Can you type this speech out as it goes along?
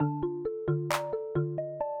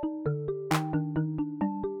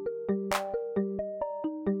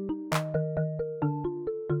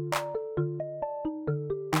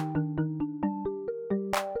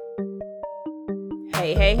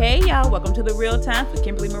Hey, y'all. Welcome to The Real Time with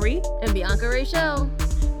Kimberly Marie. And Bianca Rachel.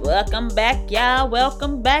 Welcome back, y'all.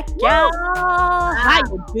 Welcome back, y'all. How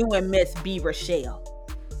you doing, Miss B. Rochelle?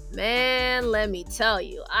 Man, let me tell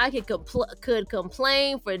you, I could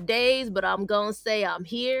complain for days, but I'm gonna say I'm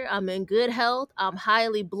here. I'm in good health. I'm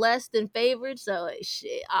highly blessed and favored, so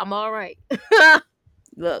shit, I'm all right.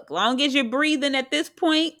 Look, long as you're breathing at this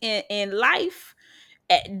point in life,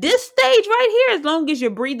 at this stage right here, as long as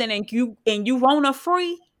you're breathing and you Rona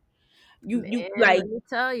free, you Man, like let me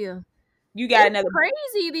tell you, you got it's another.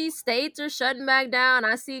 crazy. These states are shutting back down.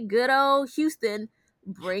 I see good old Houston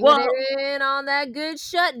bringing Well, it in on that good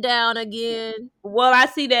shutdown again. well, I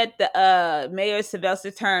see that the Mayor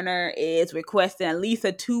Sylvester Turner is requesting at least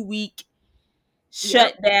a 2-week Yep.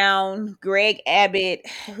 shut down. Greg Abbott,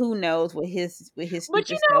 who knows with his But you stupid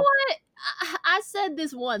know stuff. what? I said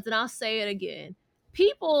this once and I'll say it again.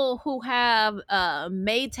 People who have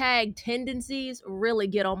Maytag tendencies really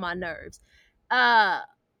get on my nerves.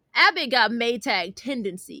 Abbott got Maytag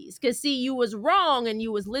tendencies because see, you was wrong and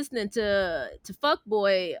you was listening to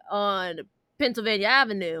Fuckboy on Pennsylvania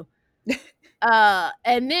Avenue.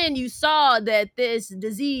 And then you saw that this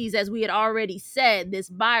disease, as we had already said, this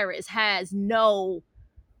virus has no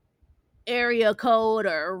area code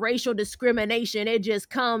or racial discrimination. It just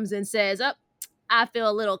comes and says, "Up, I feel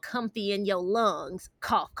a little comfy in your lungs."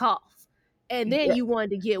 Cough, cough. And then Yeah. you wanted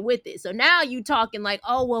to get with it. So now you talking like,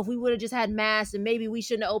 oh, well, if we would have just had masks and maybe we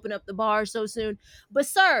shouldn't have opened up the bar so soon. But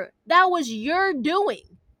sir, that was your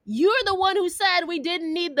doing. You're the one who said we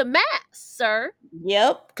didn't need the mask, sir.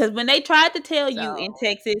 Yep, because when they tried to tell you in So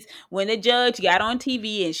Texas, when the judge got on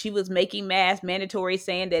TV and she was making masks mandatory,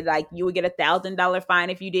 saying that like you would get $1,000 fine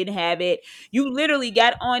if you didn't have it, you literally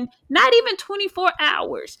got on not even 24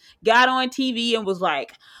 hours, got on TV and was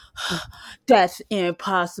like, "That's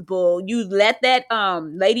impossible." You let that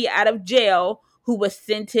lady out of jail who was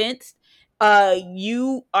sentenced.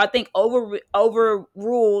 You I think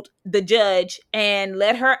overruled the judge and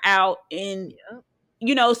let her out in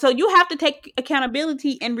yeah. so you have to take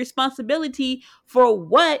accountability and responsibility for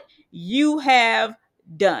what you have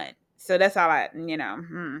done. So that's all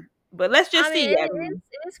but let's just I mean, see. I mean,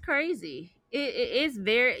 it's crazy. It's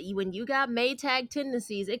very when you got Maytag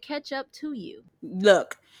tendencies, it catch up to you.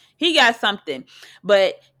 look, he got something.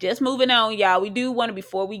 But just moving on, y'all, we do want to,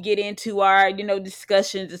 before we get into our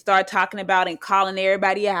discussions and start talking about and calling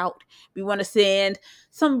everybody out, we want to send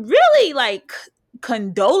some really like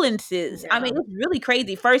condolences. I mean, Yeah. it's really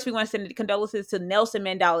crazy. First, we want to send the condolences to Nelson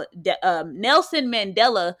Mandela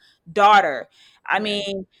daughter. I Yeah.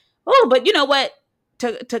 mean, oh, but you know what,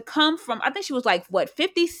 to come from, I think she was like what,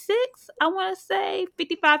 56, I want to say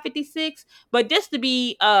 55, 56, but just to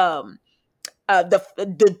be the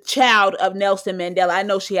child of Nelson Mandela, I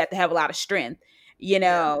know she had to have a lot of strength,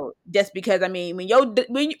 Yeah. just because, I mean, when your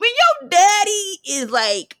daddy is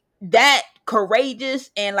like that courageous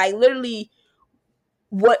and like literally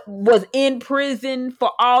what was in prison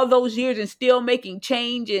for all those years and still making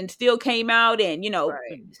change and still came out and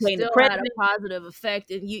Right. playing the Still had a president. positive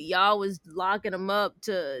effect, and y'all was locking him up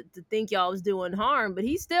to think y'all was doing harm, but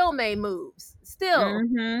he still made moves. Still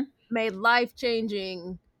Mm-hmm. made life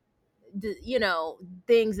changing,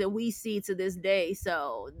 things that we see to this day.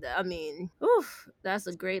 So I mean, oof, that's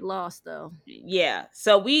a great loss, though. Yeah,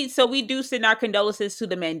 so we do send our condolences to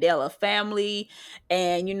the Mandela family,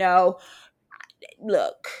 and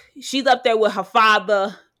look, she's up there with her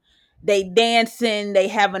father. They dancing, they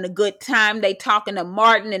having a good time, they talking to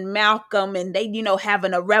Martin and Malcolm, and they,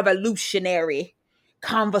 having a revolutionary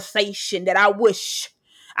conversation that I wish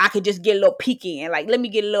I could just get a little peek in. Like, let me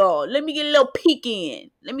get a little peek in.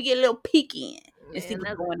 Let me get a little peek in and see Man, what's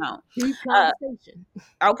that's going on. a deep Uh, conversation.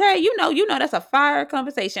 okay, that's a fire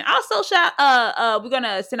conversation. Also, we're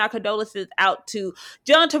gonna send our condolences out to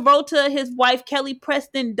John Travolta. His wife Kelly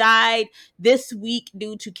Preston died this week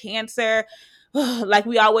due to cancer. Like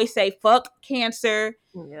we always say, fuck cancer.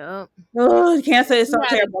 Yeah. Oh, cancer is She so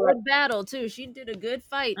had a terrible. Like, good battle too. She did a good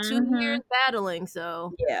fight. 2 years mm-hmm. battling.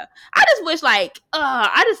 So Yeah, I just wish, like,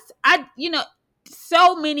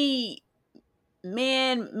 so many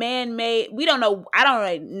man-made. We don't know. I don't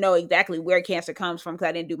really know exactly where cancer comes from because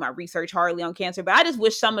I didn't do my research hardly on cancer. But I just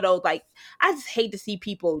wish some of those, like, I just hate to see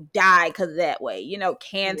people die because of that way. yeah.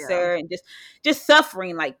 Cancer and just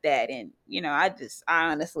suffering like that. And I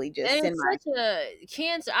honestly just And send it's my. such a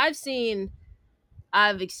cancer.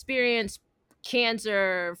 I've experienced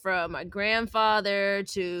cancer from my grandfather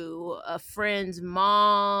to a friend's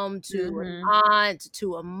mom to an Mm-hmm. aunt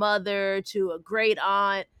to a mother to a great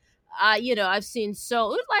aunt. I've seen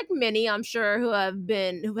like many, I'm sure, who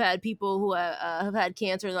had people who have had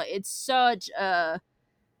cancer. Like it's such a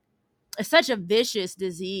it's such a vicious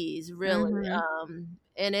disease, really. Mm-hmm.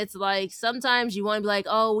 And it's like sometimes you want to be like,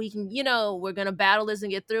 oh, we can, we're gonna battle this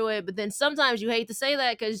and get through it, but then sometimes you hate to say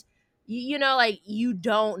that because like you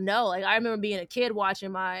don't know. Like I remember being a kid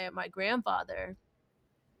watching my grandfather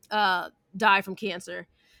die from cancer.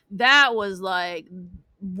 That was like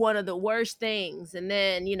one of the worst things. And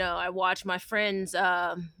then I watched my friends.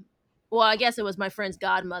 Well, I guess it was my friend's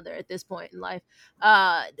godmother at this point in life.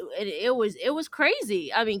 It was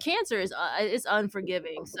crazy. I mean, cancer is it's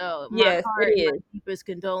unforgiving. So my Yes, it heart and my is. deepest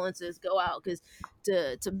condolences go out because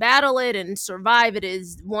to battle it and survive it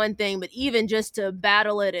is one thing, but even just to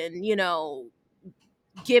battle it and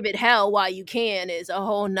give it hell while you can is a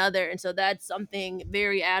whole nother. And so that's something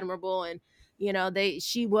very admirable. And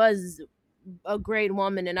she was a great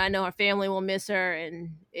woman, and I know her family will miss her.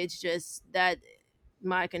 And it's just that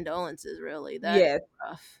my condolences, really. That is Yes.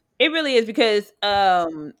 rough. It really is because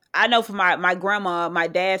I know for my grandma, my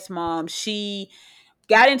dad's mom, she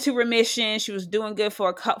got into remission. She was doing good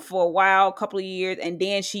for a while, a couple of years, and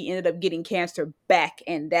then she ended up getting cancer back,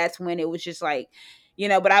 and that's when it was just like,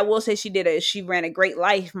 But I will say she ran a great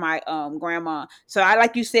life, my grandma. So I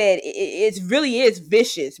like you said, it really is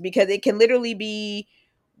vicious because it can literally be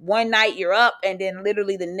one night you're up, and then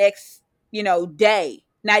literally the next day,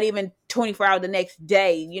 not even 24 hours, the next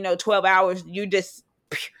day, 12 hours, you just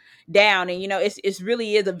down, and it's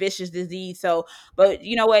really is a vicious disease. So but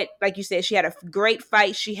you know what? Like you said, she had a great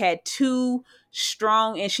fight. She had two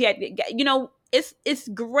strong, and she had, it's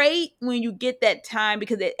great when you get that time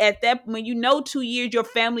because at that when 2 years, your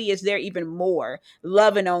family is there even more,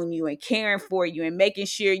 loving on you and caring for you and making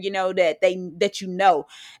sure that.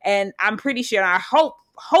 And I'm pretty sure,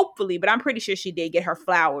 hopefully, but I'm pretty sure she did get her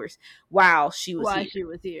flowers while she was Why here. she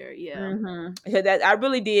was here, yeah. So that I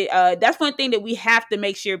really did. That's one thing that we have to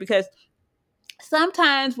make sure because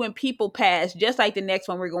sometimes when people pass, just like the next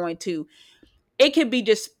one we're going to, it can be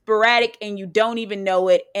just sporadic and you don't even know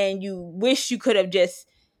it, and you wish you could have just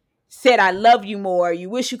said I love you more. You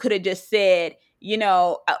wish you could have just said,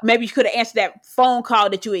 maybe you could have answered that phone call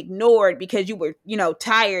that you ignored because you were,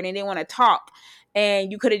 tired and didn't want to talk.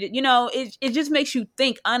 And you could have, it just makes you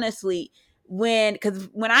think honestly because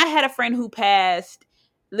when I had a friend who passed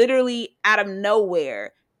literally out of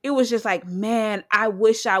nowhere, it was just like, man, I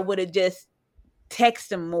wish I would have just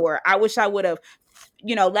text him more. I wish I would have,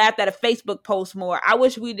 laughed at a Facebook post more. I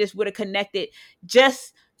wish we just would have connected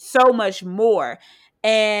just so much more.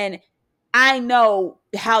 And I know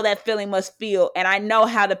how that feeling must feel. And I know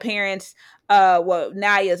how the parents,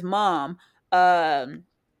 Naya's mom, Oh,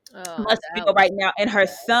 must that feel was right now and so her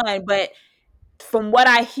bad. son. But from what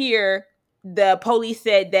I hear, the police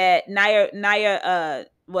said that Navera,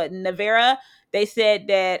 they said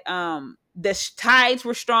that the tides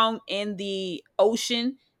were strong in the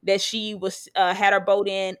ocean that she was had her boat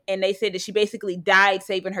in, and they said that she basically died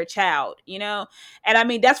saving her child. And I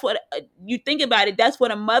mean that's what you think about it. That's what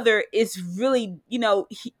a mother is really,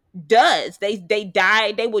 does. They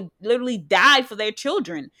die. They would literally die for their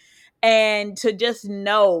children, and to just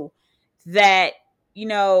know that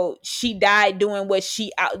she died doing what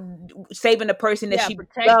she out saving the person that Yeah, she loved the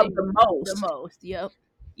protecting the most. most. Yep.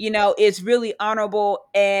 It's really honorable.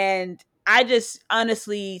 And I just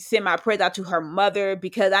honestly send my prayers out to her mother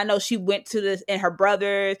because I know she went to this, and her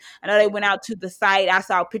brothers, I know they Yeah. went out to the site. I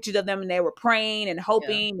saw pictures of them and they were praying and Yeah.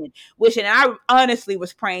 hoping and wishing, and I honestly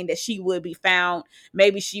was praying that she would be found.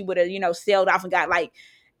 Maybe she would have sailed off and got like,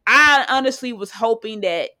 I honestly was hoping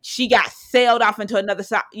that she got sailed off into another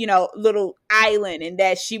little island and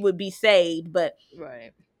that she would be saved. But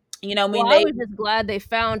Right. I Well, mean, I they. was just glad they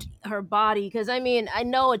found her body because I mean, I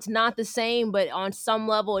know it's not the same, but on some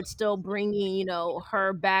level, it's still bringing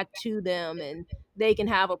her back to them, and they can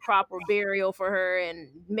have a proper burial for her and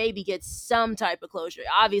maybe get some type of closure.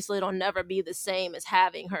 Obviously, it'll never be the same as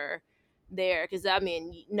having her there because I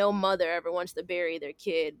mean, no mother ever wants to bury their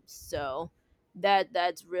kid, so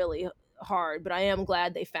that's really hard. But I am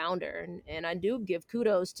glad they found her, and I do give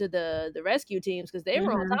kudos to the rescue teams because they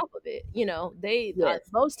were on Mhm. top of it. They Yes.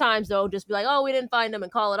 most times though just be like, oh, we didn't find them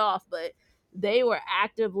and call it off, but they were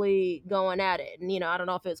actively going at it. And I don't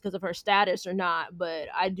know if it's because of her status or not, but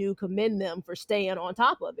I do commend them for staying on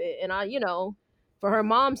top of it. And for her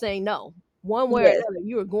mom saying no, one way or Yes. another,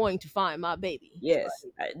 you are going to find my baby. Yes,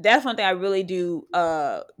 that's one thing I really do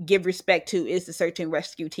give respect to is the search and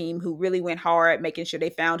rescue team who really went hard making sure they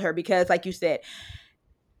found her because, like you said,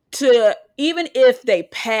 to even if they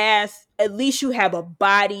pass, at least you have a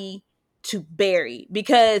body to bury.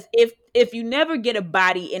 Because if you never get a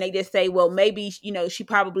body and they just say, well, maybe she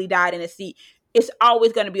probably died in the sea, it's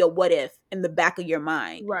always going to be a what if in the back of your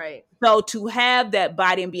mind. Right. So to have that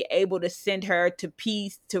body and be able to send her to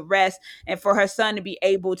peace, to rest, and for her son to be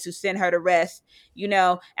able to send her to rest,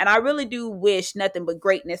 and I really do wish nothing but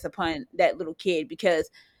greatness upon that little kid, because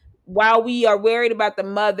while we are worried about the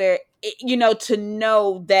mother, to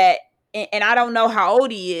know that, and I don't know how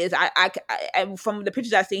old he is. I from the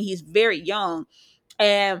pictures I've seen, he's very young,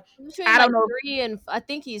 and Between I like don't know. 3 and I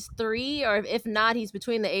think he's 3, or if not, he's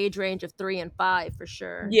between the age range of 3 and 5 for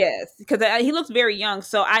sure. Yes, because he looks very young.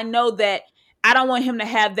 So I know that I don't want him to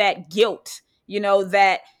have that guilt,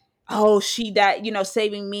 that, oh, she died,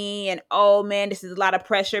 saving me, and oh man, this is a lot of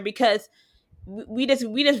pressure, because we just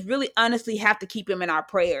really honestly have to keep him in our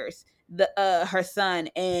prayers, her son.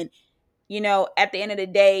 And at the end of the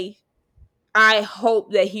day, I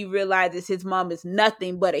hope that he realizes his mom is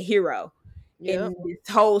nothing but a hero Yep. in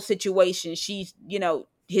this whole situation. She's,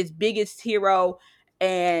 his biggest hero,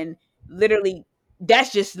 and literally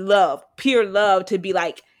that's just love, pure love, to be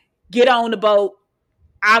like, get on the boat.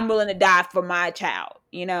 I'm willing to die for my child.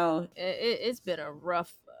 It's been a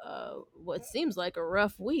rough, what seems like a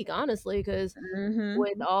rough week, honestly, because Mm-hmm.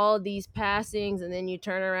 with all these passings, and then you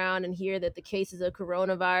turn around and hear that the cases of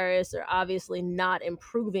coronavirus are obviously not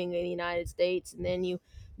improving in the United States, and then you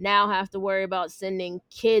now have to worry about sending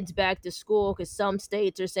kids back to school because some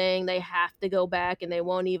states are saying they have to go back and they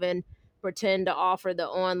won't even pretend to offer the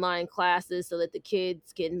online classes so that the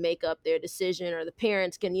kids can make up their decision, or the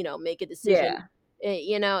parents can, make a decision. Yeah.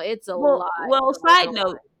 It's a Well, lot well, going side on.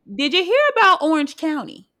 note, did you hear about Orange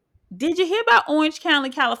County? Did you hear about Orange County,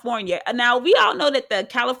 California? Now, we all know that their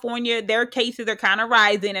cases are kind of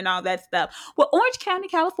rising and all that stuff. Well, Orange County,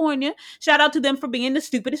 California, shout out to them for being the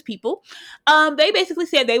stupidest people. They basically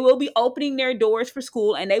said they will be opening their doors for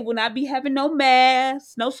school, and they will not be having no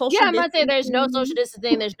masks, no Yeah, social I'm not saying there's no social distancing.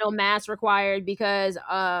 distancing, there's no mask required because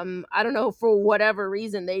I don't know, for whatever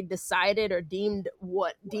reason they decided or deemed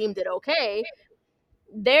it okay.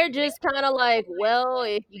 They're just kind of like, well,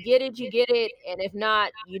 if you get it, you get it, and if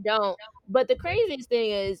not, you don't. But the craziest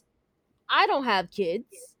thing is I don't have kids.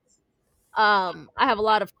 I have a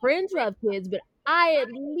lot of friends who have kids, but I at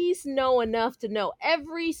least know enough to know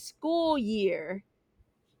every school year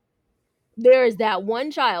there is that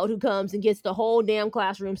one child who comes and gets the whole damn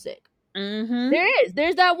classroom sick. Mm-hmm. There is.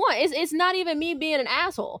 There's that one. It's not even me being an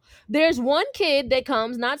asshole. There's one kid that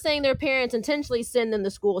comes, not saying their parents intentionally send them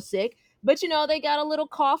to school sick, but they got a little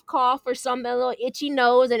cough or some a little itchy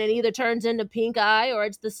nose, and it either turns into pink eye, or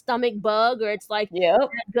it's the stomach bug, or it's like Yep. that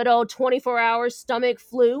good old 24-hour stomach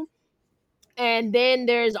flu. And then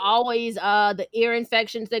there's always the ear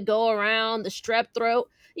infections that go around, the strep throat.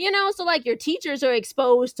 So like your teachers are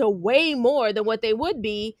exposed to way more than what they would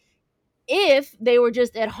be if they were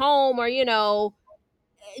just at home, or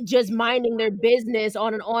just minding their business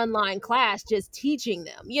on an online class, just teaching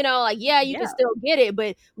them. Like, yeah, you can Yeah. still get it,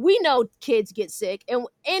 but we know kids get sick, and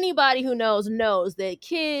anybody who knows that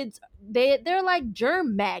kids, they're like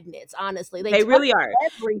germ magnets. Honestly, they They touch really are.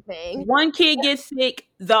 everything. One kid gets sick,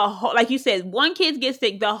 the whole, like you said, one kid gets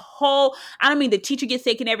sick, the whole, I don't mean the teacher gets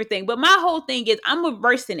sick and everything, but my whole thing is, I'm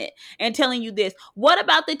reversing it and telling you this. What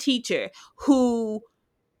about the teacher who's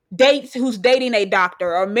dating a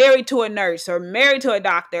doctor, or married to a nurse, or married to a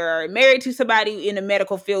doctor, or married to somebody in the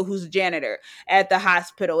medical field who's a janitor at the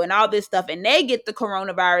hospital, and all this stuff, and they get the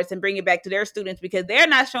coronavirus and bring it back to their students because they're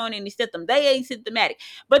not showing any symptoms, they ain't symptomatic.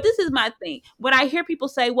 But this is my thing: when I hear people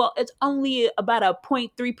say, well, it's only about a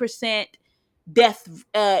 0.3% death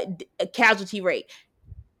casualty rate,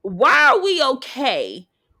 why are we okay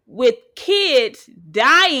with kids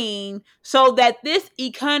dying so that this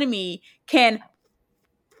economy can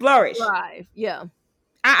flourish? Thrive, yeah.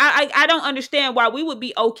 I don't understand why we would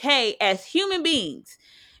be okay as human beings.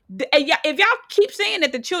 If y'all keep saying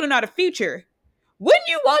that the children are the future, wouldn't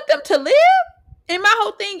you want them to live? And my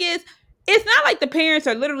whole thing is, it's not like the parents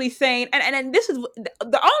are literally saying, and this is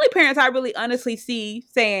the only parents I really honestly see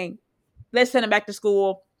saying, let's send them back to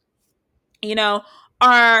school, you know,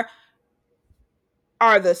 are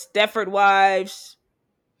the Stepford wives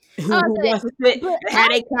who, I'll who say, wants to sit but and I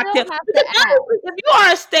have a still cocktail. have to Because ask. honestly, if you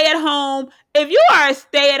are a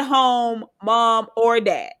stay at home mom or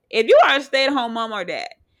dad, if you are a stay at home mom or dad,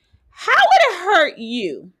 how would it hurt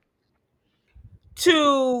you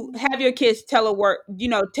to have your kids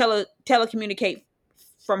telecommunicate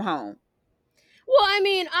from home? Well, I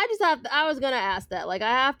mean, I was gonna ask that. Like,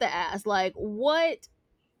 I have to ask, like, what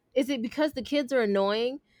is it, because the kids are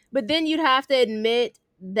annoying? But then you'd have to admit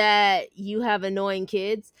that you have annoying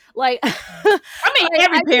kids. Like, I mean, like,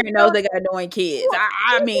 every I just parent knows don't. they got annoying kids. Well,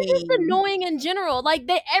 I they're just mean, annoying in general. Like,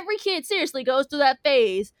 every kid seriously goes through that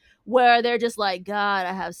phase where they're just like, God,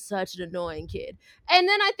 I have such an annoying kid. And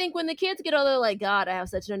then I think when the kids get older, they're like, God, I have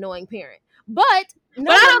such an annoying parent. But But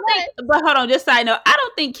I don't nonetheless, think. But hold on, just side note. I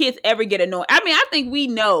don't think kids ever get annoyed. I mean, I think we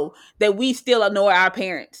know that we still annoy our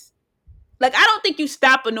parents. Like, I don't think you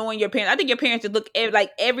stop annoying your parents. I think your parents just look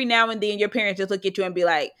like every now and then. Your parents just look at you and be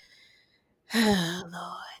like, oh,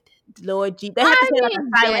 Lord, G. They have to I say like mean, a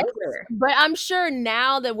yes, silent prayer. but I'm sure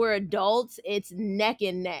now that we're adults, it's neck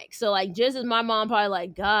and neck. So, like, just as my mom probably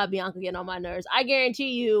like, God, Bianca getting on my nerves, I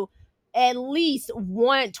guarantee you, at least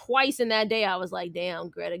twice in that day, I was like, damn,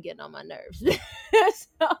 Greta getting on my nerves.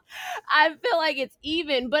 So, I feel like it's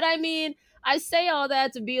even. But I mean, I say all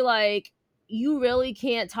that to be like, you really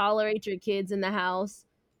can't tolerate your kids in the house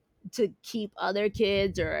to keep other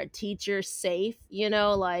kids or a teacher safe,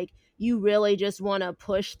 like you really just want to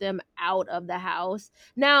push them out of the house.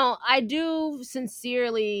 Now, I do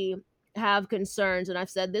sincerely have concerns, and I've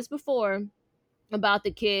said this before about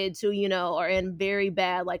the kids who, are in very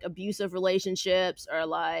bad, like abusive relationships or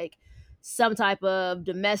like some type of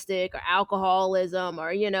domestic or alcoholism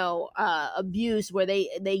or, abuse where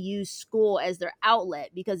they use school as their outlet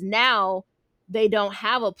because now they don't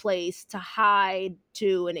have a place to hide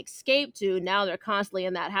to and escape to. Now they're constantly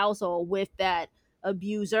in that household with that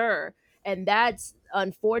abuser. And that's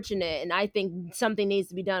unfortunate. And I think something needs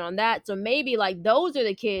to be done on that. So maybe like those are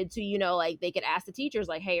the kids who, like they could ask the teachers,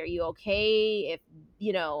 like, hey, are you okay? If,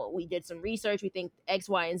 we did some research, we think X,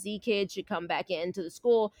 Y, and Z kids should come back into the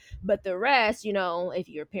school. But the rest, if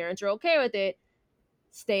your parents are okay with it,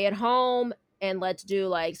 stay at home and let's do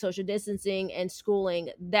like social distancing and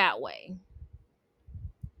schooling that way.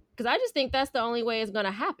 Because I just think that's the only way it's going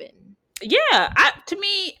to happen. Yeah, to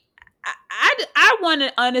me, I want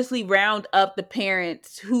to honestly round up the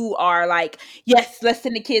parents who are like, yes, let's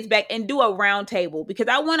send the kids back and do a round table because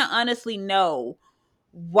I want to honestly know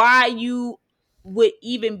why you would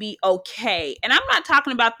even be okay. And I'm not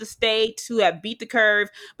talking about the states who have beat the curve,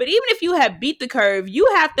 but even if you have beat the curve, you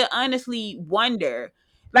have to honestly wonder.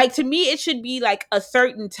 Like, to me, it should be like a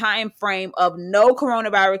certain time frame of no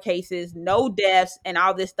coronavirus cases, no deaths, and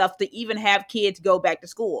all this stuff to even have kids go back to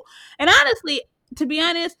school. And honestly, to be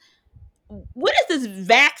honest, what is this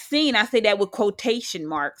vaccine? I say that with quotation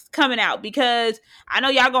marks coming out because I know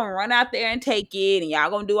y'all gonna run out there and take it, and y'all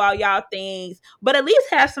gonna do all y'all things, but at least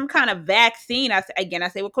have some kind of vaccine. I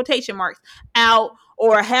say with quotation marks out,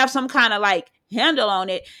 or have some kind of like handle on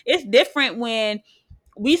it. It's different when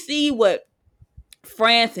we see what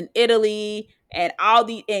France and Italy and all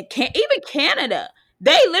the and even Canada,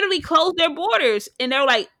 they literally closed their borders and they're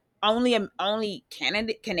like only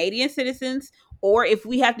Canadian citizens, or if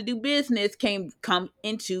we have to do business, can come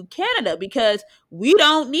into Canada because we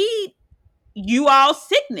don't need you all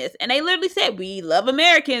sickness. And they literally said we love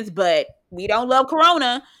Americans, but we don't love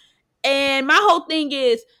Corona. And my whole thing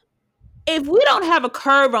is, if we don't have a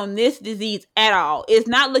curve on this disease at all, it's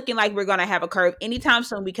not looking like we're going to have a curve anytime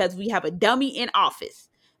soon because we have a dummy in office,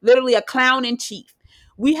 literally a clown in chief.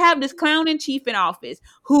 We have this clown in chief in office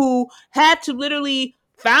who had to literally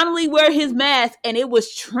finally wear his mask, and it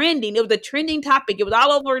was trending. It was a trending topic. It was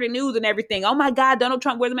all over the news and everything. Oh my God, Donald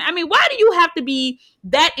Trump wears a mask. I mean, why do you have to be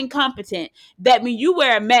that incompetent that when you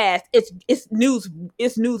wear a mask, it's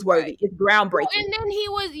newsworthy, Right. it's groundbreaking? Well, and then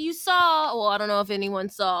you saw, well, I don't know if anyone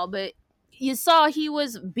saw, but you saw he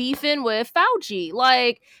was beefing with Fauci.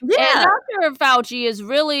 Like, and Yeah. Dr. Fauci has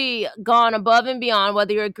really gone above and beyond,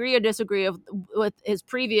 whether you agree or disagree with his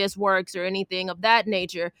previous works or anything of that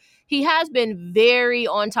nature. He has been very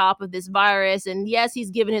on top of this virus. And yes, he's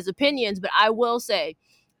given his opinions, but I will say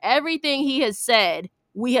everything he has said,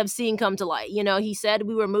 we have seen come to light. He said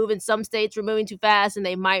some states were moving too fast and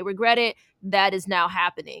they might regret it. That is now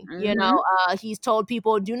happening. He's told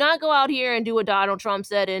people, do not go out here and do what Donald Trump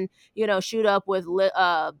said and, shoot up with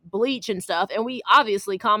bleach and stuff. And we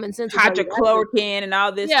obviously, common sense. Hydrochloroquine and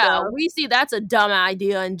all this stuff. We see that's a dumb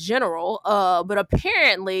idea in general. But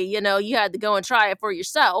apparently, you had to go and try it for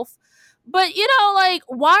yourself. But, like,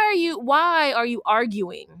 why are you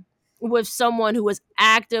arguing with someone who is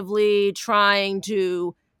actively trying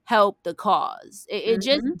to help the cause? It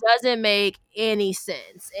just doesn't make any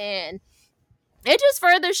sense. And it just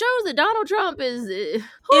further shows that Donald Trump is a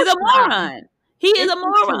moron. He is a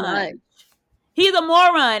moron. He's a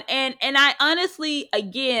moron. And I honestly,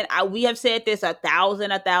 again, we have said this a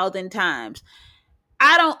thousand times.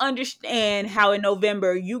 I don't understand how in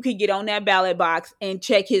November you could get on that ballot box and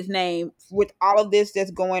check his name with all of this that's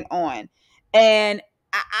going on. And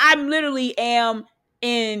I'm literally am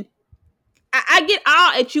in. I get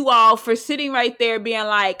all at you all for sitting right there being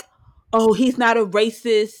like, oh, he's not a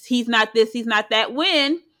racist. He's not this. He's not that.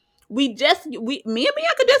 When me and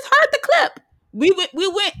Bianca just heard the clip We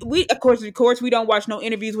of course we don't watch no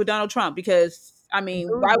interviews with Donald Trump because I mean,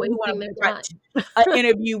 Who's why would we want wasting to their time? watch an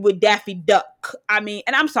interview with Daffy Duck? I mean,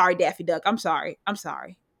 and I'm sorry, Daffy Duck. I'm sorry,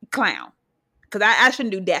 clown. Because I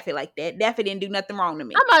shouldn't do Daffy like that. Daffy didn't do nothing wrong to I'm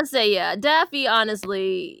me. about to say, yeah, Daffy.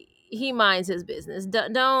 Honestly, he minds his business.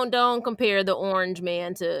 Don't compare the Orange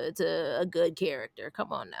Man to a good character.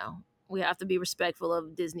 Come on now, we have to be respectful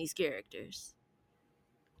of Disney's characters.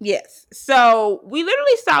 Yes. So we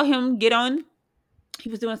literally saw him get on. He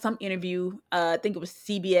was doing some interview. I think it was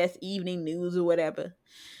CBS Evening News or whatever.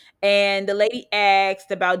 And the lady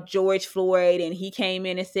asked about George Floyd, and he came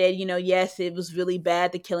in and said, you know, yes, it was really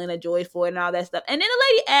bad, the killing of George Floyd and all that stuff. And then the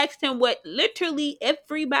lady asked him what literally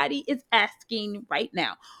everybody is asking right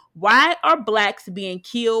now. Why are blacks being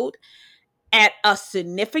killed at a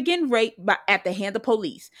significant rate at the hands of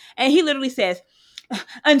police? And he literally says,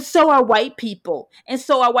 and so are white people. And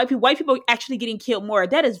so are white people. White people are actually getting killed more.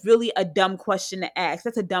 That is really a dumb question to ask.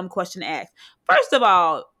 That's a dumb question to ask. First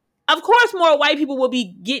of course, more white people will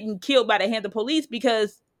be getting killed by the hands of police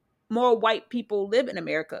because more white people live in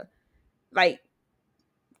America. Like,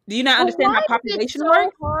 do you not But understand why how is it population so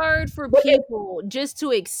works? hard for But, people just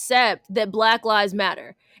to accept that Black Lives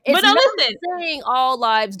Matter? but It's no, not listen. saying all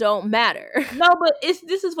lives don't matter. No, but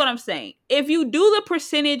this is what I'm saying. If you do the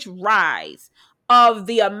percentage rise of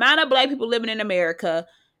the amount of black people living in America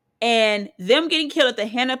and them getting killed at the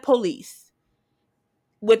hand of police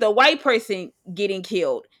with a white person getting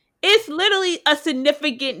killed, it's literally a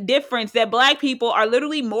significant difference that black people are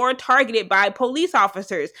literally more targeted by police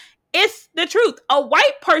officers. It's the truth. A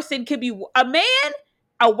white person could be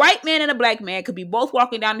a white man and a black man could be both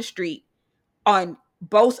walking down the street on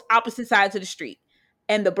both opposite sides of the street.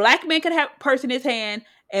 And the black man could have a purse in his hand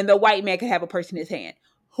and the white man could have a purse in his hand.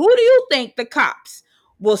 Who do you think the cops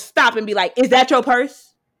will stop and be like, is that your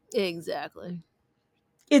purse? Exactly.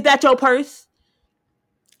 Is that your purse?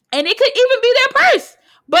 And it could even be their purse.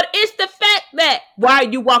 But it's the fact that why are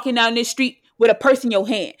you walking down this street with a purse in your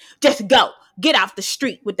hand? Just go. Get off the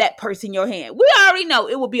street with that purse in your hand. We already know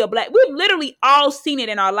it will be a black. We've literally all seen it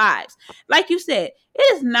in our lives. Like you said,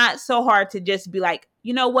 it is not so hard to just be like,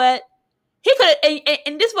 you know what? He could,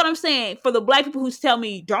 and this is what I'm saying for the black people who tell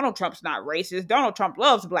me Donald Trump's not racist. Donald Trump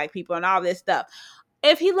loves black people and all this stuff.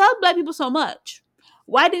 If he loved black people so much,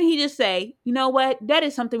 why didn't he just say, you know what? That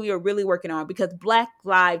is something we are really working on because black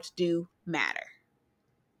lives do matter.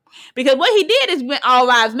 Because what he did is when all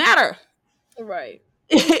lives matter. Right.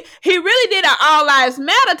 He really did an all lives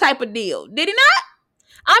matter type of deal. Did he not?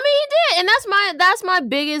 I mean, he did, and that's my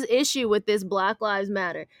biggest issue with this Black Lives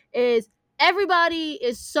Matter is everybody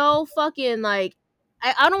is so fucking like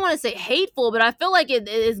I don't want to say hateful, but I feel like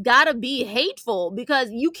it's got to be hateful because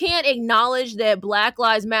you can't acknowledge that Black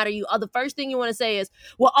Lives Matter. The first thing you want to say is,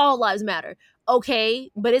 well, all lives matter. Okay,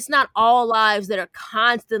 but it's not all lives that are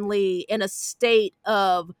constantly in a state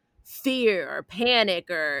of fear or panic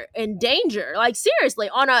or in danger. Like seriously,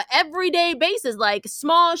 on a everyday basis, like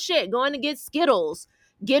small shit, going to get Skittles,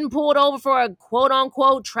 getting pulled over for a quote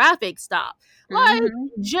unquote traffic stop. Like,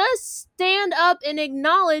 just stand up and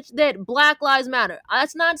acknowledge that Black Lives Matter.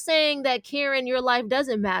 That's not saying that, Karen, your life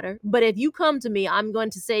doesn't matter. But if you come to me, I'm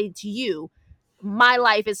going to say to you, my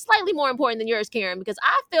life is slightly more important than yours, Karen, because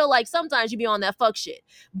I feel like sometimes you be on that fuck shit.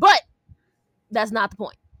 But that's not the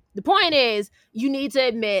point. The point is you need to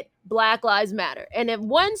admit Black Lives Matter. And if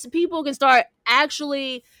once people can start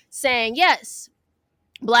actually saying, yes,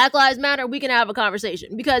 Black Lives Matter, we can have a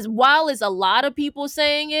conversation. Because while it's a lot of people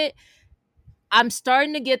saying it, I'm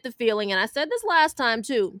starting to get the feeling, and I said this last time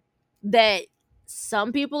too, that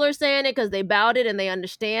some people are saying it because they bowed it and they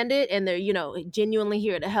understand it and they're, genuinely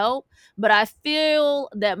here to help. But I feel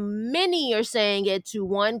that many are saying it to,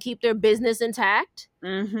 one, keep their business intact,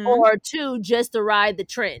 or two, just to ride the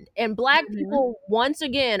trend. And black people, once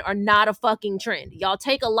again, are not a fucking trend. Y'all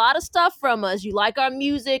take a lot of stuff from us. You like our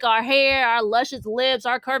music, our hair, our luscious lips,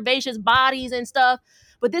 our curvaceous bodies and stuff.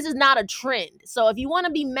 But this is not a trend. So if you want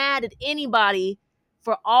to be mad at anybody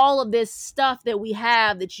for all of this stuff that we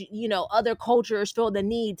have that other cultures feel the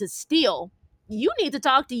need to steal, you need to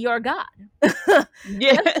talk to your God.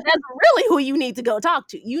 Yeah. That's really who you need to go talk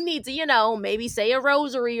to. You need to, maybe say a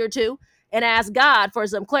rosary or two and ask God for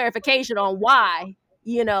some clarification on why,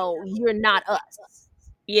 you're not us.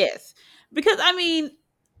 Yes. Because I mean,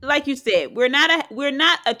 like you said, we're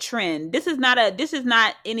not a trend. This is not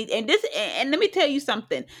any and let me tell you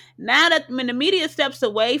something. Now that when the media steps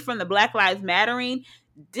away from the Black Lives Mattering,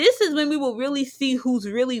 this is when we will really see who's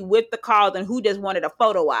really with the cause and who just wanted a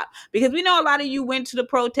photo op. Because we know a lot of you went to the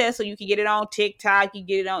protest so you can get it on TikTok, you can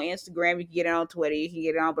get it on Instagram, you can get it on Twitter, you can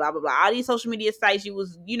get it on blah, blah, blah. All these social media sites you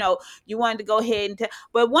was, you wanted to go ahead and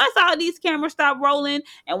but once all these cameras stop rolling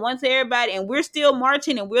and once everybody, and we're still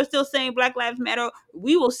marching and we're still saying Black Lives Matter,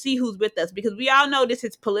 we will see who's with us because we all know this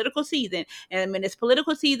is political season. And when it's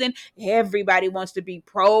political season, everybody wants to be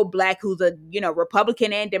pro-Black who's a,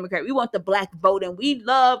 Republican and Democrat. We want the Black vote and we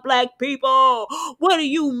love Black people. What do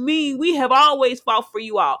you mean? We have always fought for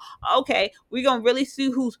you all. Okay, we're going to really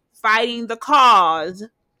see who's fighting the cause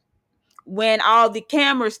when all the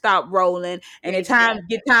cameras stop rolling and it's time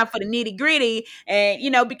for the nitty gritty. And,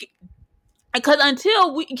 because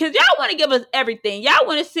y'all want to give us everything. Y'all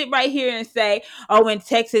want to sit right here and say, oh, in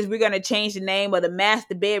Texas, we're going to change the name of the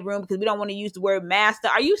master bedroom because we don't want to use the word master.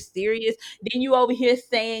 Are you serious? Then you over here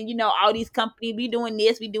saying, all these companies, we doing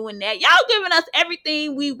this, we doing that. Y'all giving us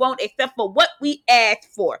everything we want except for what we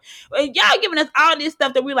asked for. Y'all giving us all this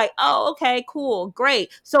stuff that we're like, oh, okay, cool,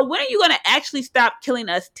 great. So when are you going to actually stop killing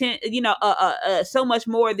us so much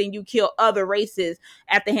more than you kill other races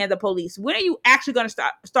at the hands of police? When are you actually going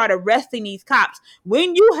to start arresting these cops?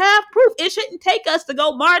 When you have proof. It shouldn't take us to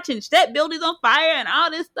go march and set buildings on fire and all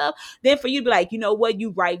this stuff. Then for you to be like, you know what,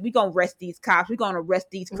 you right. We're going to arrest these cops. We're going to arrest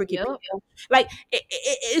these crooked people. Like,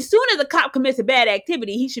 as soon as a cop commits a bad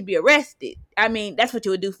activity, he should be arrested. I mean, that's what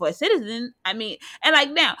you would do for a citizen. I mean, and like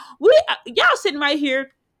now, y'all sitting right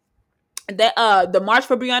here, that the March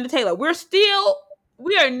for Breonna Taylor.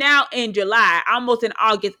 We are now in July, almost in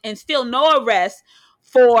August, and still no arrest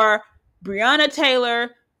for Breonna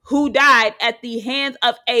Taylor, who died at the hands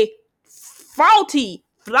of a faulty,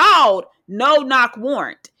 flawed, no-knock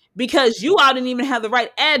warrant because you all didn't even have the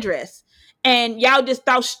right address. And y'all just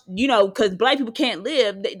thought, because Black people can't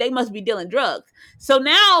live, they must be dealing drugs. So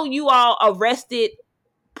now you all arrested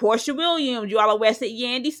Portia Williams, you all arrested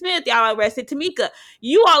Yandy Smith, y'all arrested Tamika.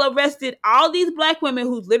 You all arrested all these Black women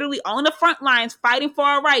who's literally on the front lines fighting for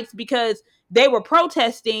our rights because they were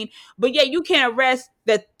protesting. But yet you can't arrest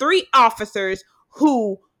the 3 officers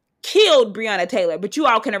who killed Breonna Taylor, but you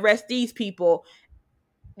all can arrest these people.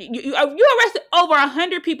 You arrested over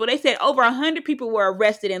 100 people. They said over 100 people were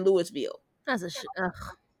arrested in Louisville. That's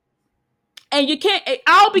and you can't,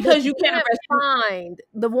 all because you can't find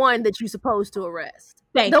the one that you're supposed to arrest.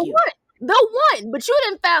 Thank you. The one, but you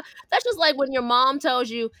didn't found. That's just like when your mom tells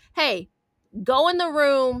you, hey, go in the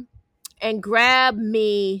room and grab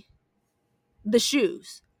me the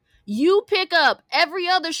shoes. You pick up every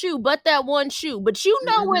other shoe but that one shoe, but you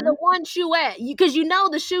know where the one shoe at, because you know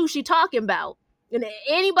the shoe she talking about. And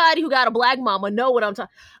anybody who got a Black mama know what I'm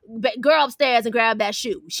talking. Go upstairs and grab that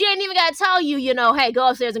shoe. She ain't even got to tell you, hey, go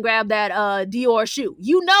upstairs and grab that Dior shoe.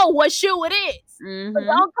 You know what shoe it is. So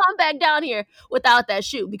don't come back down here without that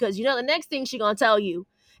shoe, because the next thing she gonna tell you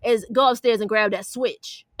is go upstairs and grab that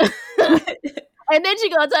Switch. And then she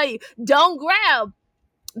gonna tell you, don't grab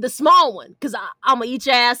the small one because I'm gonna eat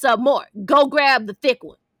your ass up more. Go grab the thick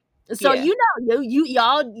one. So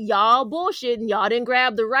y'all bullshit, and y'all didn't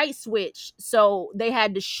grab the right Switch. So they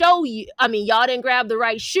had to show you. I mean, y'all didn't grab the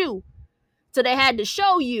right shoe. So they had to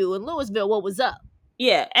show you in Louisville what was up.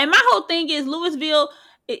 Yeah, and my whole thing is Louisville.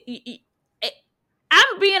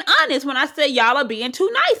 I'm being honest when I say y'all are being too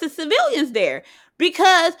nice as civilians there,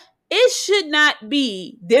 because it should not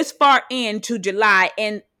be this far into July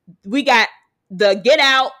and we got the Get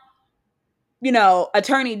Out,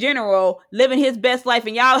 Attorney General living his best life,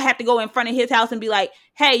 and y'all have to go in front of his house and be like,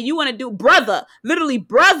 hey, you want to do, brother,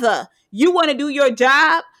 you want to do your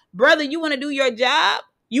job? Brother, you want to do your job?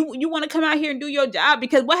 You want to come out here and do your job?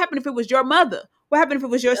 Because what happened if it was your mother? What happened if it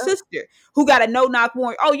was your sister who got a no-knock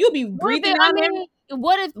warrant? Oh, you'll be breathing on there.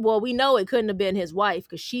 Well, we know it couldn't have been his wife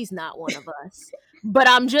because she's not one of us. But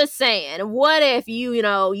I'm just saying, what if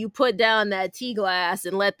you put down that tea glass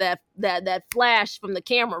and let that flash from the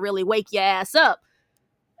camera really wake your ass up?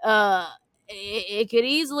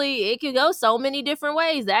 It could go so many different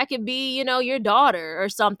ways. That could be, your daughter or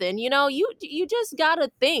something. You just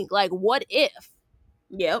gotta think, like, what if?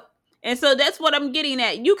 Yep. And so that's what I'm getting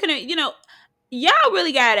at. You can, y'all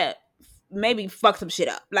really gotta maybe fuck some shit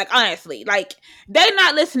up. Like, honestly, like, they're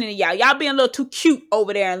not listening to y'all. Y'all being a little too cute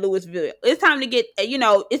over there in Louisville. It's time to get,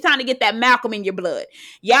 it's time to get that Malcolm in your blood.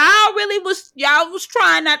 Y'all was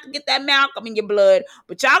trying not to get that Malcolm in your blood,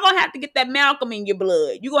 but y'all gonna have to get that Malcolm in your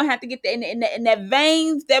blood. You're gonna have to get that in that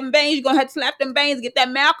veins, you're gonna have to slap them veins, get that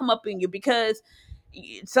Malcolm up in you, because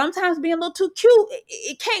sometimes being a little too cute,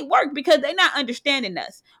 it can't work because they're not understanding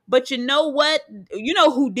us. But you know what? You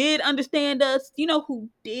know who did understand us?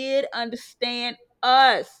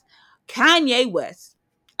 Kanye West.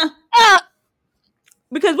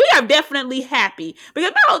 because we are definitely happy.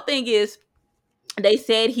 Because my whole thing is, they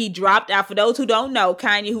said he dropped out. For those who don't know,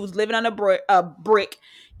 Kanye, who's living on a brick,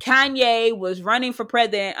 Kanye was running for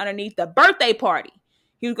president underneath the birthday party.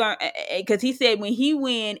 He was going because he said when he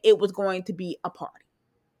win, it was going to be a party.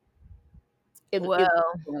 It was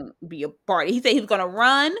Well, going to be a party. He said he was going to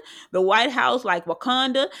run the White House like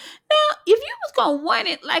Wakanda. Now, if you was going to run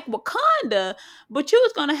it like Wakanda, but you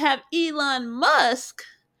was going to have Elon Musk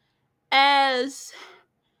as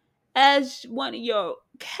one of your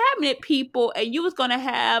cabinet people, and you was going to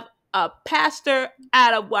have a pastor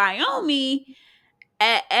out of Wyoming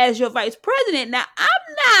as your vice president. Now,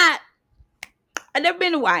 I've never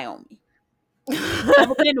been to Wyoming.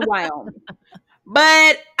 Never been to Wyoming.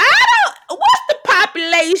 But what's the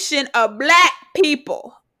population of black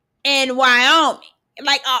people in Wyoming?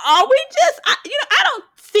 Like, are we just, I don't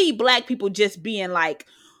see black people just being like,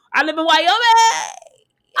 I live in Wyoming.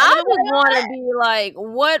 I just want to be like,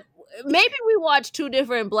 what? Maybe we watched two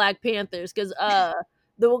different Black Panthers because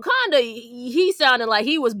the Wakanda, he sounded like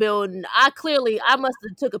he was building. I must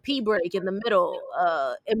have took a pee break in the middle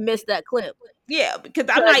and missed that clip. Yeah, because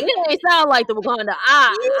I'm like, it ain't sound like the Wakanda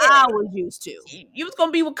I was used to. You was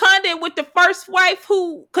gonna be Wakanda with the first wife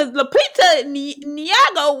because Lupita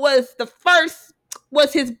Nyong'o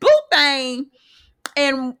was his boo thing,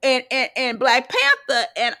 and Black Panther,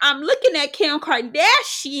 and I'm looking at Kim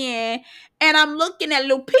Kardashian, and I'm looking at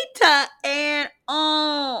Lupita, and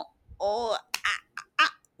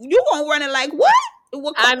you gonna run it like what?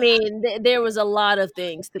 I mean, there was a lot of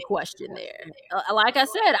things to question there. Like I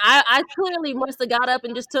said, I clearly must have got up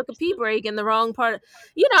and just took a pee break in the wrong part.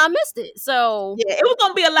 I missed it. So yeah, it was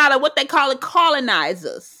gonna be a lot of what they call it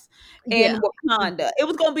colonizers in Wakanda. It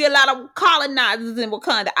was gonna be a lot of colonizers in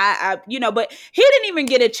Wakanda. But he didn't even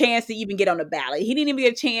get a chance to even get on the ballot. He didn't even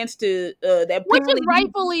get a chance to which is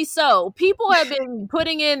rightfully so. People have been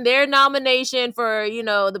putting in their nomination for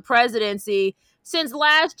the presidency since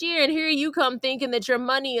last year, and here you come thinking that your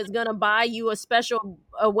money is gonna buy you a special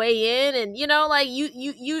way in, and like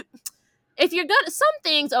you if you're gonna, some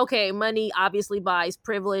things, okay, money obviously buys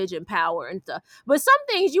privilege and power and stuff, but some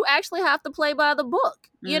things you actually have to play by the book.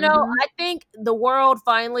 I think the world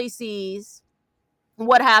finally sees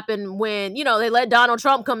what happened when they let Donald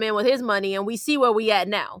Trump come in with his money, and we see where we at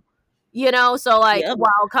now. So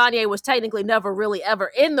while Kanye was technically never really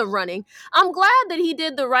ever in the running, I'm glad that he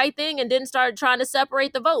did the right thing and didn't start trying to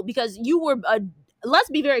separate the vote, because you were let's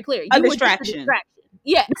be very clear, you were distraction. Just a distraction.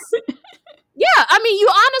 Yes. Yeah, I mean, you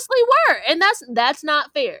honestly were, and that's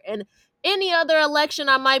not fair. And any other election,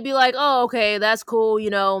 I might be like, oh, okay, that's cool,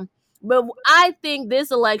 but I think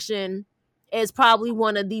this election is probably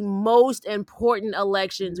one of the most important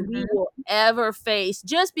elections we will ever face,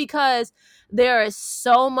 just because there is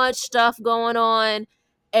so much stuff going on,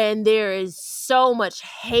 and there is so much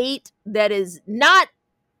hate that is not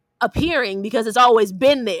appearing because it's always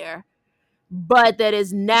been there, but that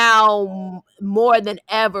is now more than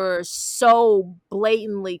ever so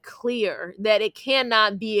blatantly clear that it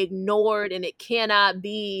cannot be ignored, and it cannot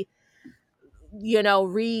be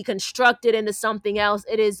reconstructed into something else.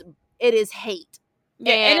 It is hate.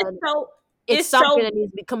 Yeah, and it's something that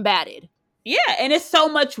needs to be combated. Yeah, and it's so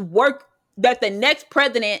much work that the next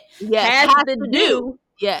president has to do.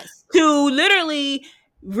 Yes, to literally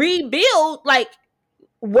rebuild like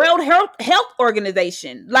World Health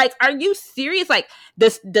Organization. Like, are you serious? Like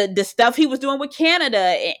the stuff he was doing with Canada,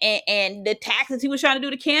 and the taxes he was trying to do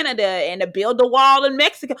to Canada, and to build the wall in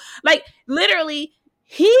Mexico. Like, literally,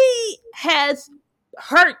 he has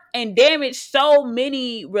hurt and damaged so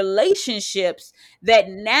many relationships that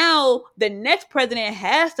now the next president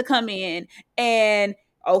has to come in and,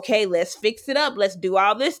 okay, let's fix it up. Let's do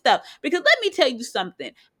all this stuff. Because let me tell you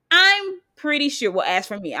something. I'm pretty sure, well, as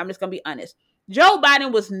for me, I'm just going to be honest. Joe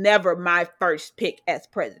Biden was never my first pick as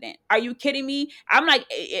president. Are you kidding me? I'm like,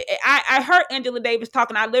 I heard Angela Davis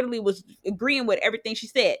talking. I literally was agreeing with everything she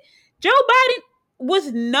said. Joe Biden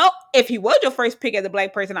if he was your first pick as a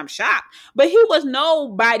black person, I'm shocked. But he was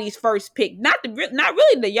nobody's first pick. Not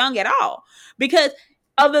really the young at all. Because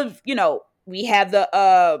of the, we have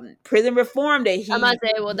the prison reform that he. I might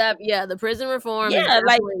say, the prison reform. Yeah,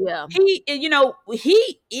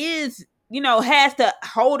 he is, has to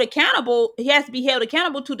hold accountable. He has to be held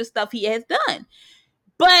accountable to the stuff he has done.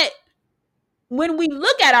 But when we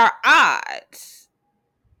look at our odds,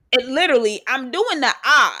 it literally, I'm doing the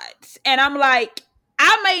odds, and I'm like,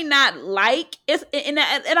 I may not like it, and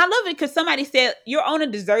I love it because somebody said you're on a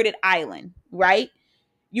deserted island, right?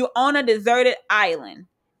 You're on a deserted island,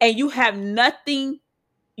 and you have nothing.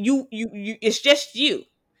 You it's just you,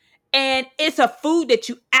 and it's a food that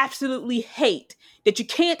you absolutely hate, that you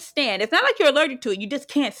can't stand. It's not like you're allergic to it, you just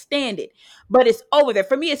can't stand it. But it's over there.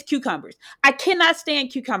 For me, it's cucumbers. I cannot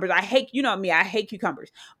stand cucumbers. I hate, you know me, I hate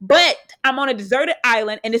cucumbers. But I'm on a deserted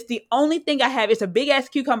island, and it's the only thing I have. It's a big ass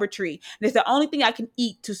cucumber tree, and it's the only thing I can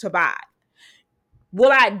eat to survive.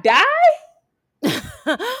 Will I die?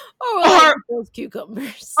 Or those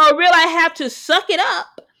cucumbers. Or will I have to suck it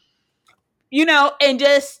up, and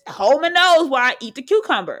just hold my nose while I eat the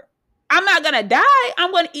cucumber? I'm not gonna die.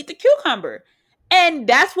 I'm gonna eat the cucumber. And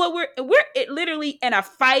that's what we're literally in a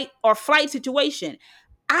fight or flight situation.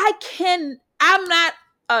 I'm not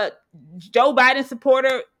a Joe Biden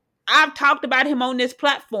supporter. I've talked about him on this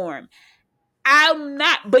platform. I'm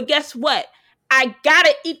not, but guess what? I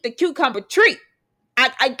gotta eat the cucumber tree.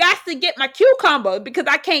 I got to get my cucumber because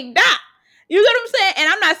I can't die. You know what I'm saying? And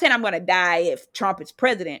I'm not saying I'm gonna die if Trump is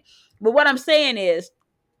president, but what I'm saying is,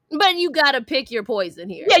 but you gotta pick your poison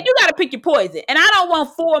here. Yeah, you gotta pick your poison. And I don't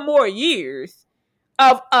want 4 more years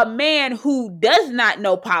of a man who does not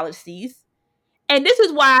know policies. And this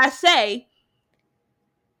is why I say,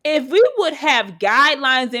 if we would have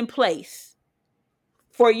guidelines in place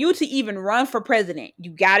for you to even run for president, you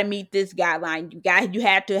got to meet this guideline. You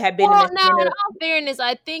had to have been. Well, now, in all fairness,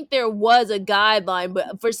 I think there was a guideline,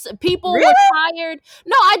 but for people Really? were tired.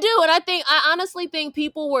 No, I do, and I honestly think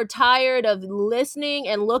people were tired of listening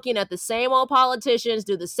and looking at the same old politicians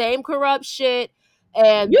do the same corrupt shit.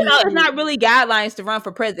 And it's not really guidelines to run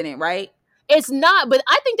for president, right? It's not, but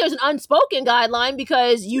I think there's an unspoken guideline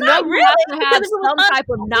because you have to have some type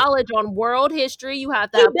of knowledge on world history. You have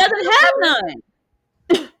to. He doesn't have none.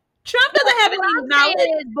 Trump doesn't have any knowledge. He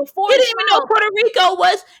didn't even know Puerto Rico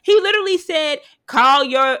was. He literally said, "Call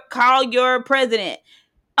your president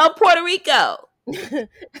of Puerto Rico." So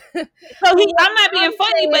I'm not being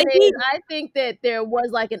funny, but I think that there was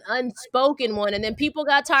like an unspoken one, and then people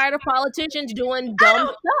got tired of politicians doing dumb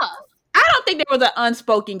stuff. I don't think there was an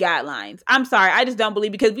unspoken guidelines. I'm sorry, I just don't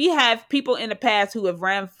believe, because we have people in the past who have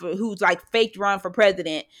who's like faked run for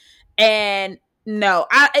president, and no,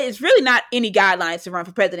 it's really not any guidelines to run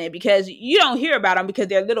for president, because you don't hear about them because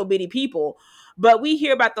they're little bitty people. But we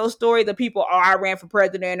hear about those stories of people, I ran for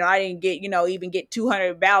president, or I didn't get, even get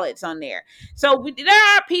 200 ballots on there. So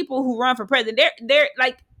there are people who run for president. They're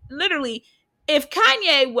like, literally, if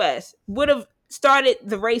Kanye West would have started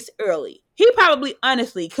the race early, he probably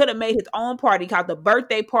honestly could have made his own party called the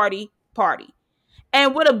Birthday Party,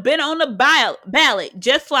 and would have been on the ballot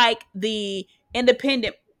just like the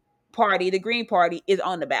Independent Party, the Green Party, is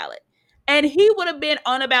on the ballot. And he would have been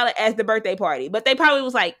on the ballot as the Birthday Party. But they probably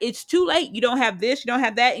was like, it's too late. You don't have this, you don't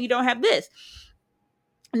have that, and you don't have this.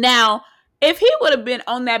 Now, if he would have been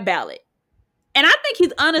on that ballot, and I think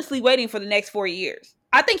he's honestly waiting for the next 4 years.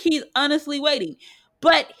 I think he's honestly waiting.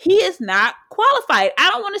 But he is not qualified. I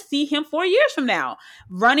don't want to see him 4 years from now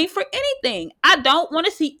running for anything. I don't want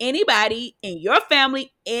to see anybody in your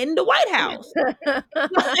family in the White House.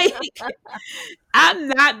 I'm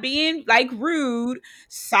not being like rude.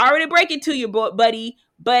 Sorry to break it to you, buddy,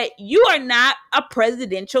 but you are not a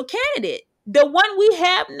presidential candidate. The one we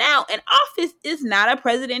have now in office is not a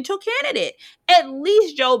presidential candidate. At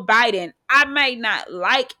least Joe Biden, I might not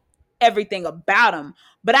like everything about him,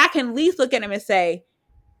 but I can at least look at him and say,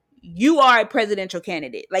 you are a presidential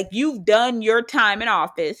candidate. Like, you've done your time in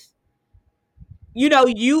office.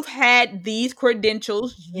 You've had these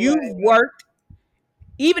credentials. You've worked.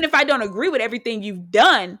 Even if I don't agree with everything you've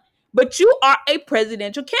done, but you are a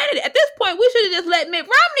presidential candidate. At this point, we should have just let Mitt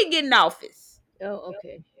Romney get in office. Oh,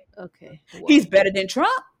 okay. Wow. He's better than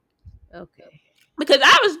Trump. Okay. Because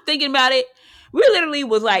I was thinking about it. We literally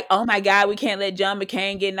was like, oh my God, we can't let John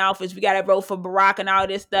McCain get in office. We got to vote for Barack and all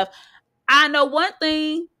this stuff. I know one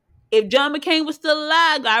thing. If John McCain was still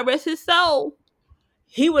alive, God rest his soul,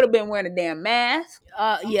 he would have been wearing a damn mask.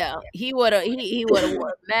 Yeah, he would have. He would have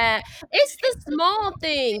worn a mask. It's the small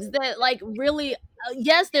things that, like, really.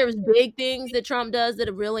 Yes, there's big things that Trump does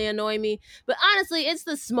that really annoy me, but honestly, it's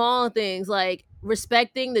the small things, like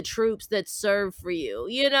respecting the troops that serve for you.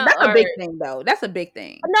 That's a big thing, though. That's a big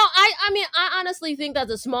thing. No, I mean, I honestly think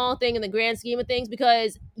that's a small thing in the grand scheme of things,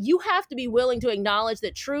 because you have to be willing to acknowledge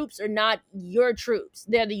that troops are not your troops.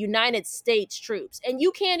 They're the United States troops, and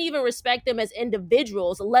you can't even respect them as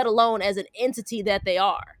individuals, let alone as an entity that they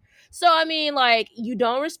are. So, I mean, like, you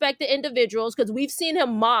don't respect the individuals, because we've seen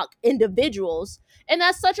him mock individuals. And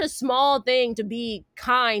that's such a small thing, to be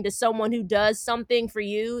kind to someone who does something for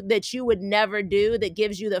you that you would never do, that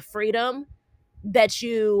gives you the freedom that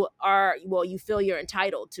you feel you're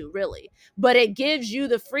entitled to, really. But it gives you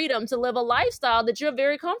the freedom to live a lifestyle that you're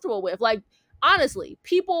very comfortable with. Like, honestly,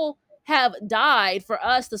 people have died for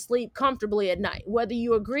us to sleep comfortably at night. Whether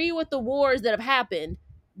you agree with the wars that have happened,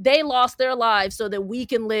 they lost their lives so that we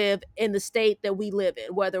can live in the state that we live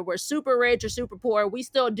in. Whether we're super rich or super poor, we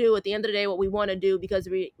still do at the end of the day what we want to do because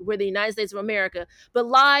we're the United States of America. But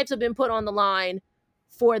lives have been put on the line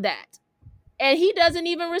for that. And he doesn't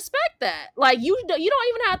even respect that. Like you don't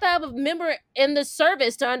even have to have a member in the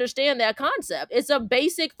service to understand that concept. It's a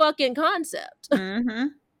basic fucking concept. Mm-hmm.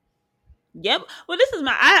 Yep. Well, this is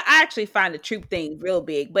I actually find the troop thing real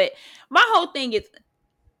big, but my whole thing is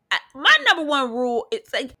my number one rule.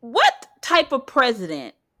 It's like, what type of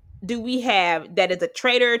president do we have that is a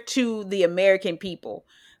traitor to the American people?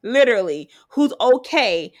 Literally, who's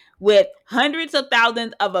okay with hundreds of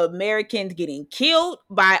thousands of Americans getting killed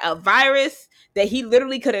by a virus that he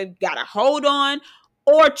literally could have got a hold on,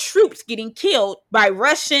 or troops getting killed by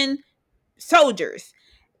Russian soldiers?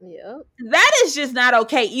 Yeah. That is just not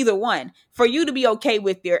okay, either one. For you to be okay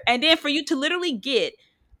with there, and then for you to literally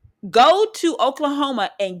go to Oklahoma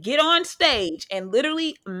and get on stage and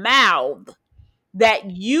literally mouth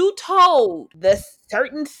that you told the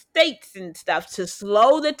certain states and stuff to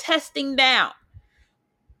slow the testing down.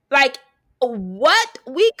 Like, what?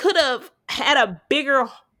 We could have had a bigger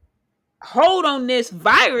hold on this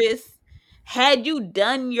virus had you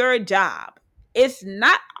done your job. It's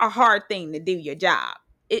not a hard thing to do your job.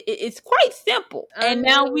 It's quite simple. And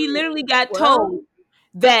now we literally got told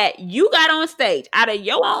that you got on stage out of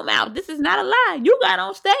your own mouth. This is not a lie. You got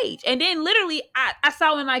on stage. And then literally I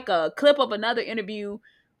saw in like a clip of another interview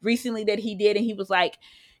recently that he did, and he was like,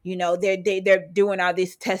 they're doing all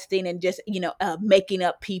this testing and just, making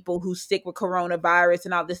up people who's sick with coronavirus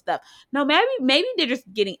and all this stuff. No, maybe they're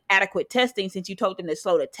just getting adequate testing since you told them to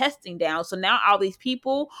slow the testing down. So now all these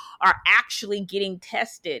people are actually getting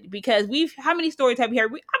tested, because how many stories have you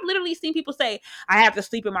heard? I've literally seen people say, I have to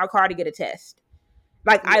sleep in my car to get a test.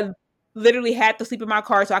 Like, I literally had to sleep in my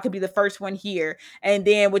car so I could be the first one here. And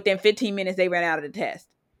then within 15 minutes, they ran out of the test.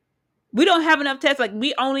 We don't have enough tests. Like,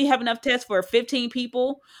 we only have enough tests for 15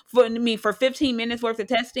 people, for 15 minutes worth of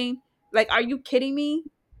testing. Like, are you kidding me?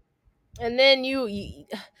 And then you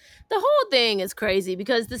the whole thing is crazy,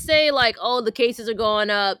 because to say like, oh, the cases are going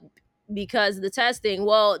up because of the testing,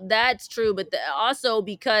 well, that's true, but also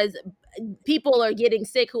because people are getting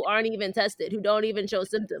sick who aren't even tested, who don't even show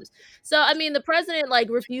symptoms. So I mean, the president like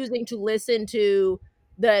refusing to listen to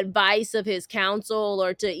the advice of his counsel,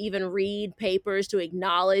 or to even read papers to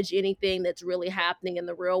acknowledge anything that's really happening in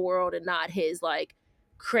the real world and not his like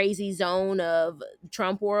crazy zone of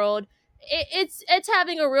Trump world, it's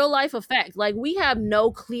having a real life effect. Like, we have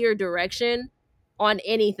no clear direction on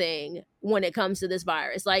anything when it comes to this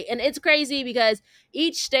virus. Like, and it's crazy because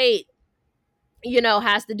each state,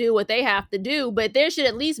 has to do what they have to do, but there should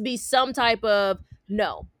at least be some type of,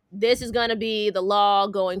 no, this is going to be the law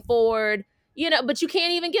going forward, but you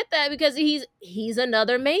can't even get that because he's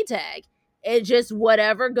another Maytag. It just,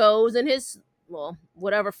 whatever goes in his, well,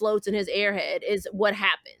 whatever floats in his airhead is what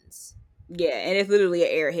happens. Yeah, and it's literally an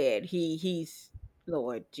airhead. He's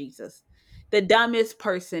Lord Jesus. The dumbest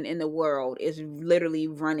person in the world is literally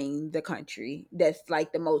running the country. That's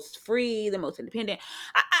like the most free, the most independent.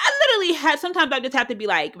 I literally sometimes I just have to be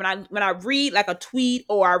like, when I read like a tweet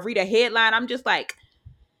or I read a headline, I'm just like,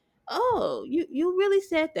 oh, you really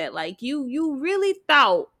said that. Like, you really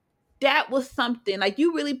thought that was something. Like,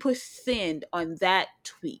 you really pushed send on that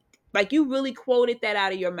tweet. Like, you really quoted that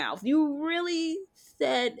out of your mouth. You really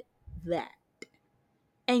said that,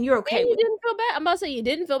 and you're okay and you with it. didn't feel bad. I'm about to say, you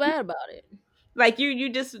didn't feel bad about it. Like, you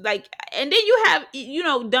just like, and then you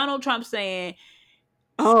have Donald Trump saying,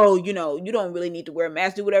 oh, you don't really need to wear a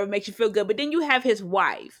mask, do whatever makes you feel good. But then you have his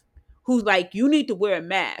wife who's like, you need to wear a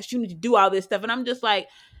mask, you need to do all this stuff, and I'm just like,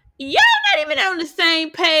 y'all not even on the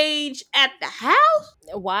same page at the house.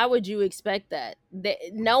 Why would you expect that?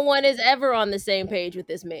 No one is ever on the same page with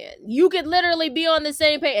this man. You could literally be on the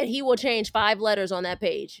same page and he will change 5 letters on that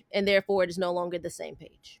page, and therefore it is no longer the same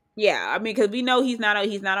page. Yeah, I mean, because we know he's not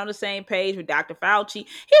on the same page with Dr. Fauci.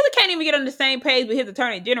 He can't even get on the same page with his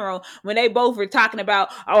attorney general when they both were talking about,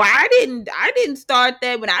 oh, I didn't start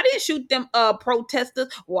that, when I didn't shoot them protesters.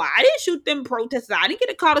 Well, I didn't shoot them protesters. I didn't get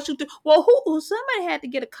a call to shoot them. Well, somebody had to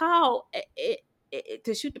get a call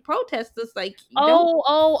to shoot the protesters. Like,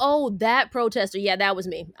 that protester. Yeah, that was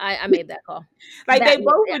me. I made that call. Like, they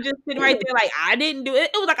both were just sitting right there like, I didn't do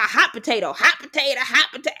it. It was like a hot potato.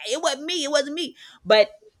 It wasn't me. But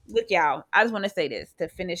look, y'all, I just want to say this to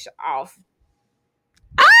finish off.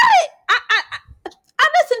 I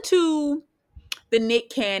listened to the Nick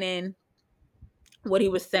Cannon, what he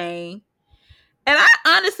was saying, and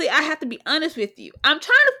I honestly, I have to be honest with you. I'm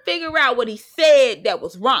trying to figure out what he said that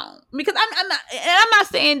was wrong, because I'm not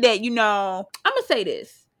saying that, I'm gonna say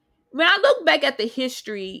this. When I look back at the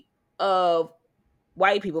history of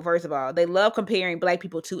white people, first of all, they love comparing black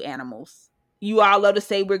people to animals. You all love to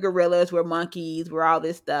say we're gorillas, we're monkeys, we're all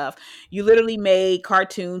this stuff. You literally made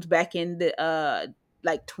cartoons back in the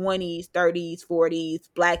like 20s, 30s, 40s,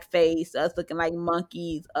 blackface, us looking like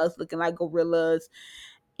monkeys, us looking like gorillas.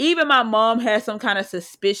 Even my mom has some kind of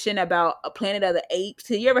suspicion about a Planet of the Apes.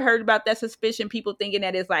 Have you ever heard about that suspicion? People thinking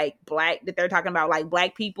that it's like black, that they're talking about like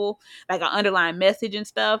black people, like an underlying message and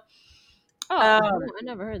stuff. Oh, Um, I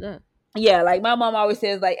never heard that. yeah, like my mom always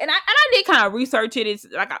says, like, and I did kind of research it. It's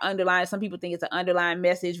like an underlying. Some people think it's an underlying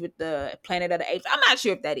message with the Planet of the Apes. I'm not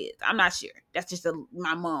sure if that is. I'm not sure. That's just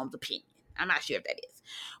my mom's opinion. I'm not sure if that is.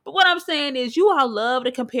 But what I'm saying is, you all love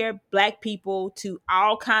to compare black people to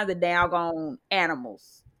all kinds of doggone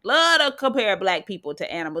animals. Love to compare black people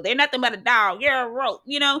to animals. They're nothing but a dog. You're a rope.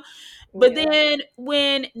 But Yeah. then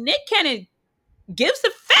when Nick Cannon gives the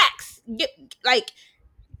facts, like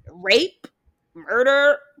rape,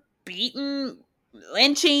 murder, beating,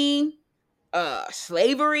 lynching,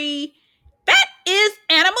 slavery, that is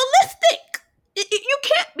animalistic. You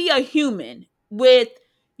can't be a human with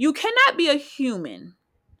you cannot be a human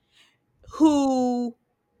who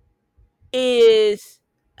is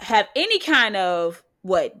have any kind of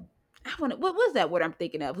what was that word I'm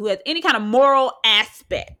thinking of? Who has any kind of moral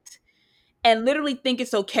aspect and literally think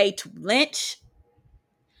it's okay to lynch,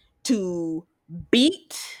 to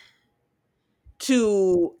beat,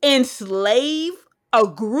 to enslave a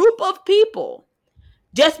group of people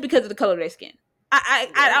just because of the color of their skin. Yeah.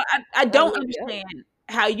 I I don't mean, yeah. understand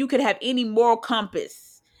how you could have any moral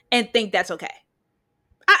compass and think that's okay.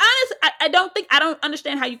 I don't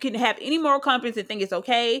understand how you can have any moral compass and think it's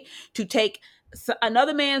okay to take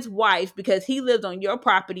another man's wife because he lives on your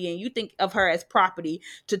property and you think of her as property,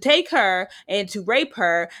 to take her and to rape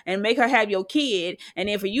her and make her have your kid, and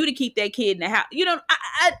then for you to keep that kid in the house.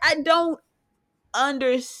 I don't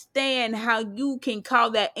understand how you can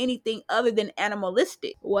call that anything other than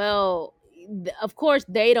animalistic. Well, of course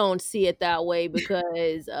they don't see it that way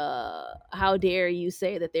because how dare you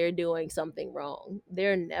say that they're doing something wrong?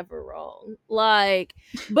 They're never wrong. Like,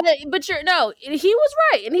 but you're no, he was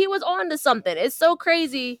right and he was on to something. It's so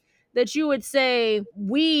crazy that you would say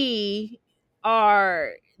we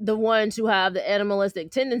are the ones who have the animalistic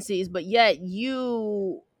tendencies, but yet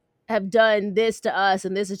you have done this to us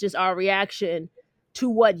and this is just our reaction to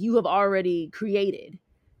what you have already created,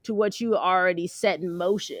 to what you already set in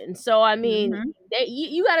motion. So I mean, Mm-hmm.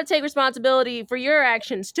 you got to take responsibility for your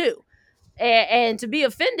actions too, and to be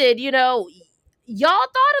offended, y'all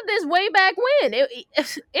thought of this way back when.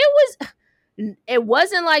 It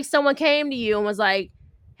wasn't like someone came to you and was like,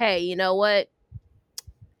 "Hey, you know what?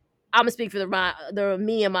 I'm gonna speak for the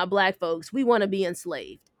me and my black folks. We want to be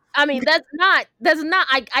enslaved." I mean, that's not.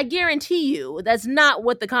 I guarantee you, that's not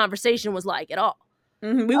what the conversation was like at all.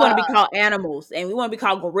 Mm-hmm. We want to be Uh, called animals, and we want to be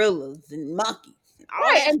called gorillas and monkeys and all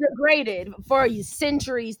right, that. and degraded for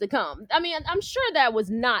centuries to come. I mean, I'm sure that was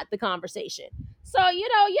not the conversation. So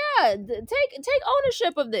yeah, take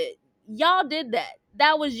ownership of this. Y'all did that.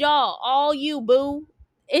 That was y'all, all you, boo.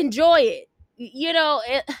 Enjoy it.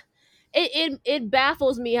 It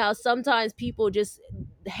baffles me how sometimes people just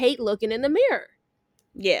hate looking in the mirror.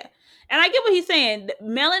 Yeah, and I get what he's saying.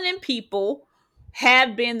 Melanin people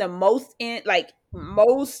have been the most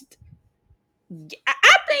most.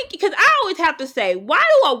 I think, because I always have to say, why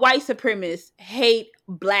do a white supremacist hate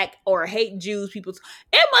black or hate Jews? People,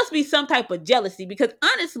 it must be some type of jealousy, because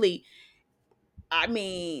honestly, I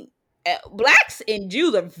mean, blacks and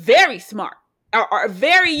Jews are very smart. Are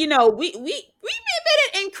very, we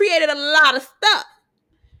invented and created a lot of stuff.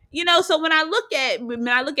 So when I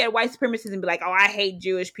look at white supremacists and be like, oh, I hate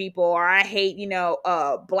Jewish people, or I hate,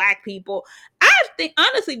 black people, I think,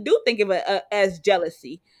 honestly, do think of it as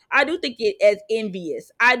jealousy. I do think it as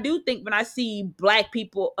envious. I do think when I see black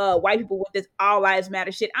people, white people with this all lives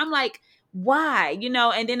matter shit, I'm like, why?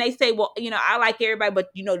 And then they say, well, I like everybody, but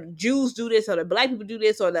the Jews do this, or the black people do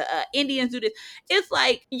this, or the Indians do this. It's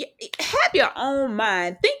like, have your own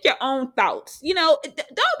mind, think your own thoughts. Don't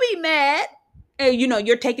be mad. And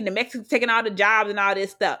you're taking the Mexicans, taking all the jobs and all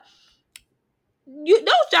this stuff. Those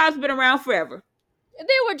jobs have been around forever. There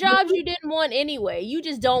were jobs you didn't want anyway. You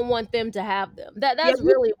just don't want them to have them. Yeah, That's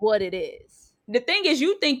really what it is. the thing is,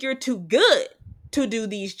 you think you're too good to do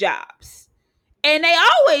these jobs, and they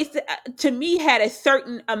always, to me, had a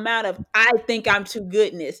certain amount of "I think I'm too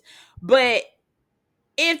goodness." But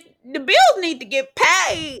if the bills need to get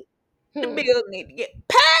paid, the Hmm. bills need to get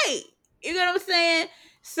paid. You know what I'm saying?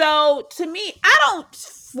 So to me, I don't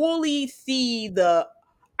fully see the.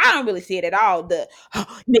 I don't really see it at all. The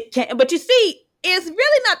Nick Cannon, but you see, it's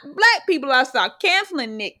really not black people I saw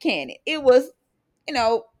canceling Nick Cannon. It was, you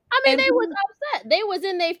know, I mean, and they was upset. They was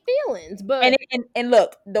in their feelings, but and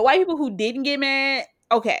look, the white people who didn't get mad,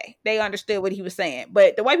 okay, they understood what he was saying.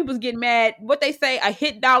 But the white people's getting mad. What they say, a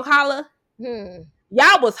hit dog holler.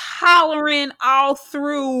 Y'all was hollering all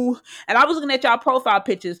through, and I was looking at y'all profile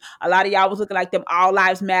pictures. A lot of y'all was looking like them All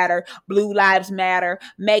Lives Matter, Blue Lives Matter,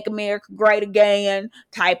 Make America Great Again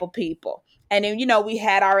type of people. And then, we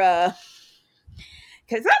had our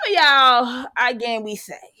because some of y'all, again, we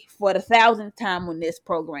say for the 1,000th time on this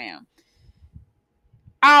program,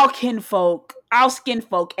 all kinfolk, all skin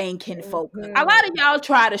folk ain't kinfolk. A lot of y'all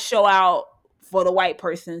try to show out for the white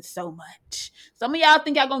person so much. Some of y'all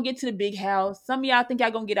think y'all gonna get to the big house. Some of y'all think y'all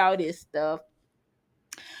gonna get all this stuff.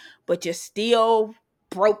 But you're still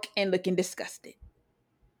broke and looking disgusted.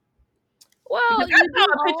 Well, Because you I saw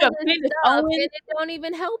do a picture all of this Candace stuff, and Owens. it don't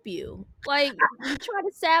even help you. Like, you try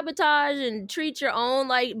to sabotage and treat your own,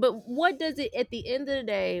 like, but what does it, at the end of the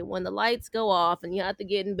day, when the lights go off and you have to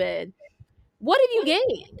get in bed, what have you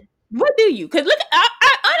gained? What do you? Because look, I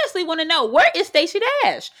honestly want to know, where is Stacey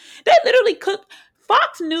Dash? They literally cooked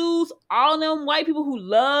Fox News, all them white people who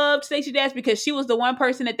loved Stacey Dash because she was the one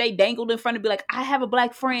person that they dangled in front of, be like, I have a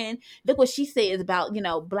black friend. Look what she says about,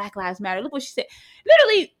 Black Lives Matter. Look what she said.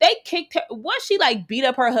 Literally, they kicked her. Once she like beat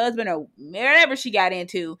up her husband or whatever she got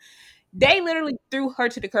into, they literally threw her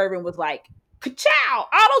to the curb and was like, ka-chow.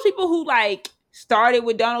 All those people who like started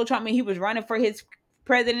with Donald Trump and he was running for his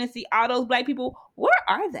presidency, all those black people, where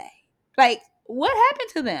are they? Like, what happened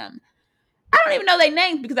to them? I don't even know their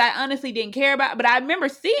names because I honestly didn't care about, but I remember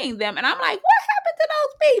seeing them and I'm like, what happened to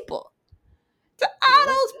those people? To all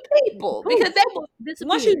those people? Because they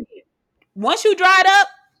Disappeared. once you dried up,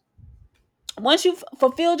 once you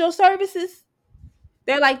fulfilled your services,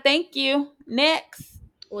 they're like, thank you. Next.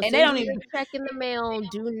 Well, And they send don't you even a check in the mail.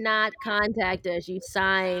 Do not contact us. You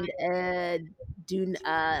signed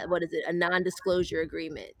what is it? A non-disclosure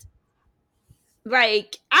agreement.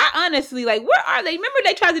 like, I honestly, like, where are they? Remember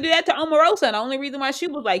they tried to do that to Omarosa, and the only reason why she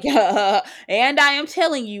was like, and I am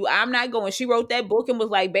telling you, I'm not going. She wrote that book and was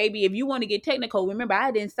like, baby, if you want to get technical, remember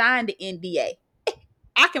I didn't sign the NDA.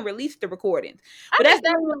 I can release the recordings. I But think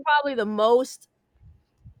that's probably the most.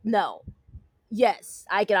 No, yes,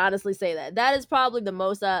 I can honestly say that. That is probably the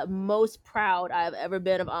most proud I've ever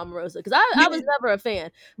been of Omarosa, because I was never a fan,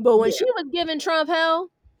 but when she was giving Trump hell,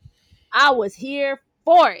 I was here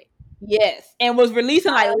for it. Yes, and was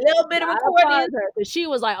releasing like a little bit of I applaud recordings. her because she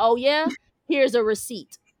was like, "Oh yeah, here's a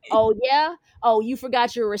receipt. Oh yeah, oh you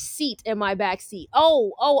forgot your receipt in my back seat.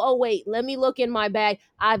 Oh wait, let me look in my bag.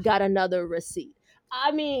 I've got another receipt."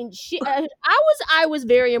 I mean, I was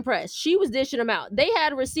very impressed. She was dishing them out. They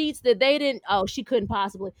had receipts that they didn't. Oh, she couldn't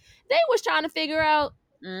possibly. They was trying to figure out.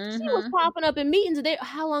 She was popping up in meetings. They,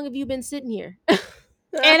 how long have you been sitting here?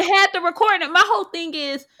 And had the recording. My whole thing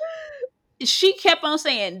is, she kept on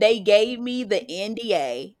saying they gave me the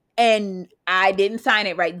NDA and I didn't sign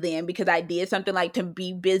it right then because I did something like to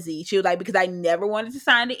be busy. She was like, because I never wanted to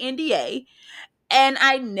sign the NDA. And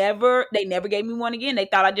they never gave me one again. They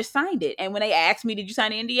thought I just signed it. And when they asked me, did you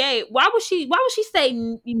sign the NDA? Why would she say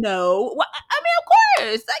no? Well, I mean, of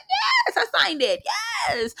course. Like, yes, I signed it.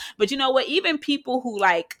 Yes. But you know what? Even people who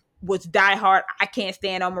like was diehard, I can't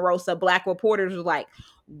stand Omarosa, black reporters was like,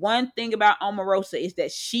 one thing about Omarosa is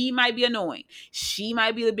that she might be annoying. She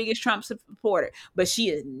might be the biggest Trump supporter, but she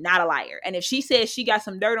is not a liar. And if she says she got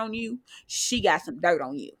some dirt on you, she got some dirt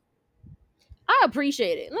on you. I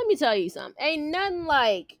appreciate it. Let me tell you something. Ain't nothing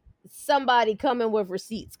like somebody coming with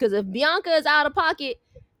receipts. Because if Bianca is out of pocket,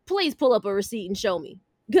 please pull up a receipt and show me.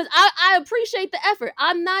 Because I appreciate the effort.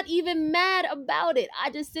 I'm not even mad about it.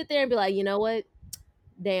 I just sit there and be like, you know what?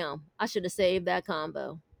 Damn, I should have saved that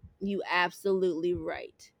combo. You absolutely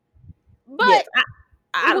right. But yes,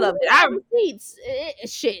 I love it. Receipts,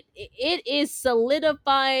 it is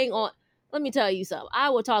solidifying on. Let me tell you something.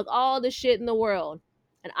 I will talk all the shit in the world,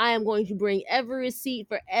 and I am going to bring every receipt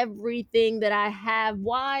for everything that I have.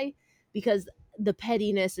 Why? Because the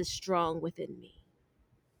pettiness is strong within me.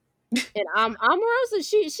 And Omarosa,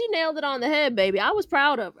 she nailed it on the head, baby. I was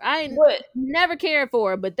proud of her. I never cared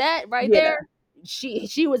for her, but that right there,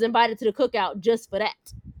 she was invited to the cookout just for that.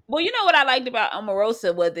 Well, you know what I liked about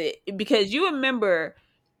Omarosa was it because you remember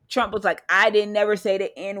Trump was like, I didn't never say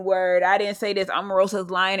the N word. I didn't say this. Omarosa's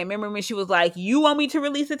lying. And remember when she was like, you want me to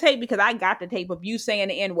release the tape because I got the tape of you saying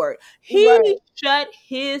the N word. He shut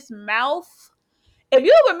his mouth. If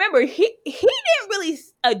you remember, he didn't really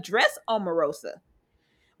address Omarosa.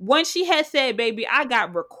 once she had said, "Baby, I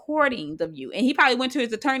got recordings of you," and he probably went to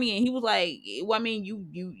his attorney and he was like, "Well, I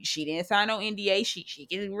mean, she didn't sign no NDA. She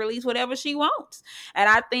can release whatever she wants." And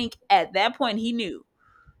I think at that point he knew,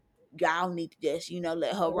 y'all need to just,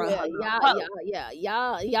 let her run Yeah, her little y'all, mouth. y'all,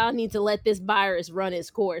 yeah, y'all need to let this virus run its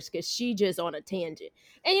course because she just on a tangent.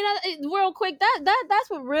 And real quick, that's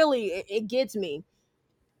what really it gets me.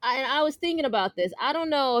 I was thinking about this. I don't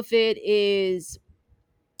know if it is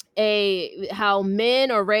a how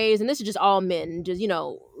men are raised, and this is just all men, just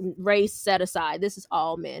race set aside. This is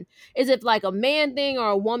all men. Is it like a man thing or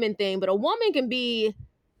a woman thing? But a woman can be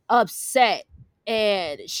upset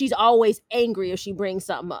and she's always angry if she brings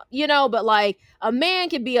something up, but like a man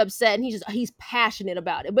can be upset and he's passionate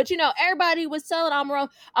about it. But everybody was telling Amaro,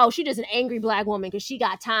 oh, she just an angry black woman because she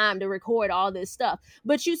got time to record all this stuff.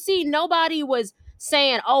 But you see, nobody was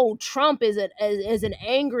saying, oh, Trump is an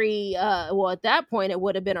angry well, at that point it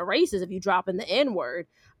would have been a racist if you drop in the N-word.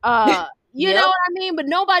 You know Yep. what I mean? But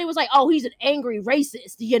nobody was like, oh, he's an angry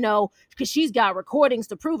racist, because she's got recordings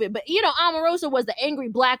to prove it. But, Omarosa was the angry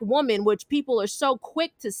black woman, which people are so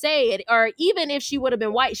quick to say it. Or even if she would have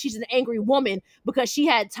been white, she's an angry woman because she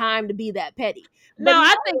had time to be that petty. No, But no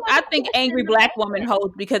I one think angry questioned the black woman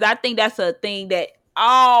holds, because I think that's a thing that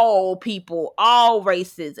all people, all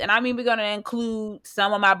races, and I mean, we're gonna include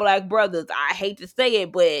some of my black brothers. I hate to say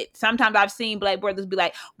it, but sometimes I've seen black brothers be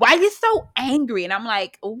like, "Why you so angry?" And I'm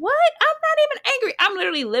like, "What? I'm not even angry. I'm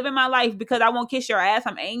literally living my life because I won't kiss your ass.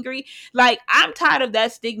 I'm angry." Like, I'm tired of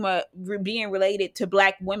that stigma being related to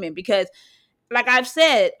black women because, like I've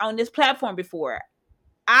said on this platform before,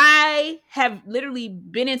 I have literally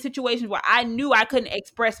been in situations where I knew I couldn't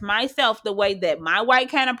express myself the way that my white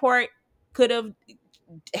counterpart could have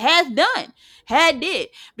has done, had did.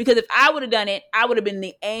 Because if I would have done it, I would have been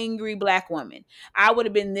the angry black woman. I would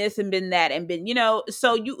have been this and been that and been,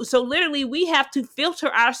 so literally we have to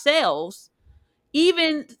filter ourselves,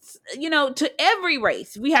 even, to every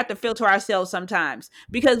race. We have to filter ourselves sometimes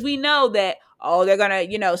because we know that, oh, they're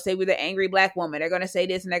gonna, say we're the angry black woman, they're gonna say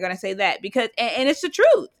this and they're gonna say that, because and it's the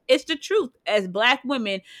truth. It's the truth. As black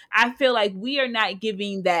women, I feel like we are not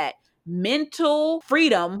giving that mental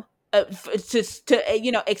freedom, to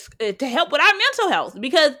help with our mental health,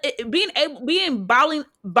 because being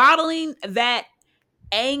bottling that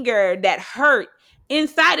anger, that hurt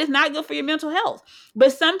inside, is not good for your mental health.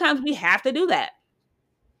 But sometimes we have to do that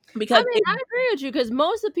I because mean, I agree with you because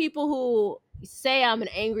most of the people who say I'm an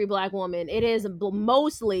angry black woman, it is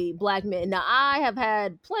mostly black men. Now, I have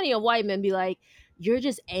had plenty of white men be like, you're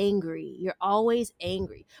just angry. You're always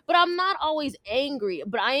angry. But I'm not always angry,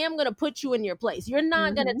 but I am going to put you in your place. You're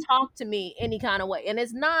not going to Mhm. talk to me any kind of way. And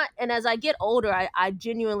it's not, and as I get older, I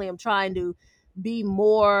genuinely am trying to be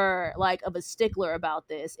more like of a stickler about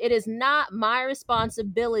this. It is not my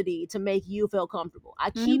responsibility to make you feel comfortable.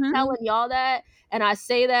 I keep Mhm. telling y'all that, and I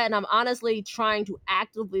say that, and I'm honestly trying to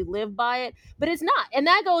actively live by it, but it's not. And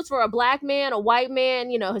that goes for a black man, a white man,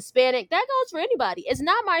 Hispanic. That goes for anybody. It's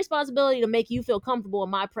not my responsibility to make you feel comfortable in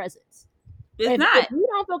my presence. It's If not. you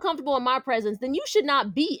don't feel comfortable in my presence, then you should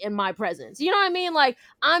not be in my presence. You know what I mean? Like,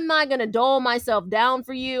 I'm not going to dole myself down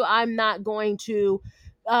for you. I'm not going to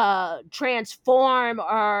transform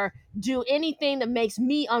or do anything that makes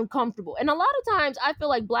me uncomfortable. And a lot of times I feel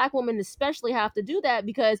like black women especially have to do that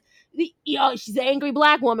because she's an angry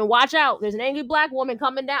black woman. Watch out. There's an angry black woman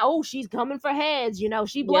coming down. Oh, she's coming for heads.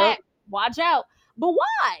 She Yep. black. Watch out. But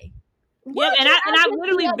why? Yep. Why And can't I I've just be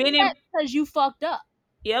literally been in. upset because you fucked up?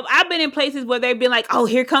 Yep, I've been in places where they've been like, "Oh,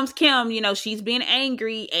 here comes Kim. She's being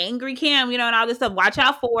angry, angry Kim. And all this stuff. Watch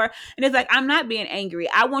out for her." And it's like, I'm not being angry.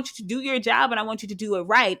 I want you to do your job, and I want you to do it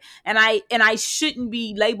right. And I shouldn't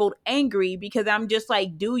be labeled angry because I'm just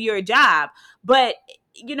like, do your job. But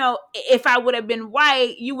if I would have been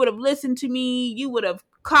white, you would have listened to me. You would have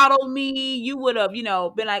coddled me. You would have,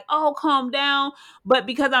 been like, "Oh, calm down." But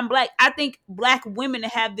because I'm black, I think black women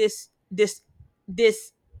have this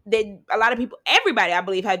that a lot of people, everybody, I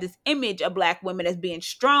believe, have this image of black women as being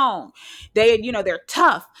strong. They're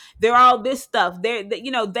tough. They're all this stuff. They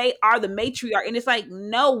are the matriarch. And it's like,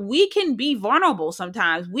 no, we can be vulnerable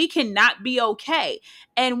sometimes. We cannot be okay.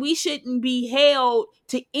 And we shouldn't be held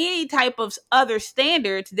to any type of other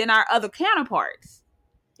standards than our other counterparts.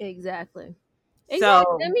 Exactly.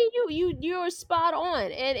 Exactly. I So, mean, you're spot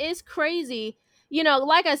on, and it's crazy.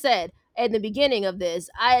 Like I said at the beginning of this,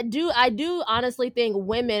 I do honestly think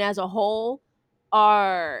women as a whole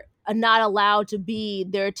are not allowed to be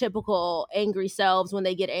their typical angry selves when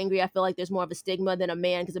they get angry. I feel like there's more of a stigma than a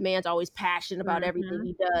man, because a man's always passionate about everything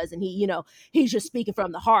he does, and he's just speaking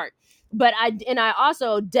from the heart. But I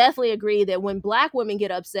also definitely agree that when Black women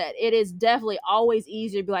get upset, it is definitely always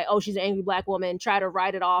easier to be like, oh, she's an angry Black woman, try to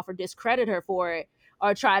write it off or discredit her for it,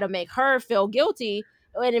 or try to make her feel guilty.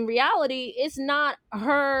 And in reality, it's not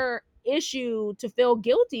her issue to feel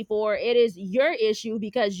guilty for. It is your issue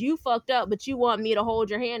because you fucked up, but you want me to hold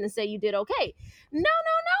your hand and say you did okay. No,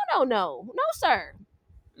 sir.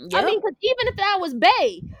 Yep. I mean, because even if that was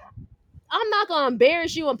Bay, I'm not gonna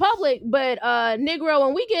embarrass you in public, but Negro,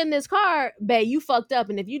 when we get in this car, Bay, you fucked up,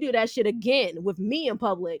 and if you do that shit again with me in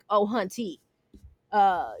public, oh hunty,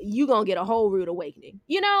 you gonna get a whole rude awakening.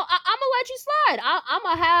 I'm gonna let you slide.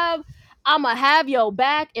 I'm gonna have your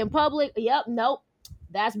back in public. Yep, nope.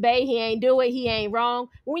 That's Bay. He ain't do it. He ain't wrong.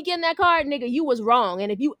 When we get in that car, nigga, you was wrong.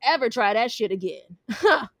 And if you ever try that shit again,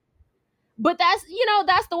 but that's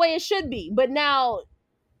the way it should be. But now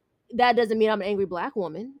that doesn't mean I'm an angry Black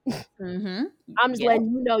woman. I'm just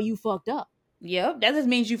letting you know you fucked up. Yep. That just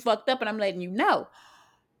means you fucked up, and I'm letting you know.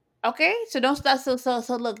 Okay, so don't start. So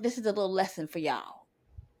look, this is a little lesson for y'all.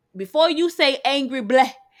 Before you say angry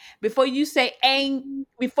Black, before you say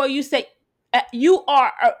you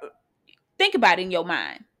are. Think about it in your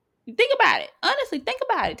mind. Think about it. Honestly, think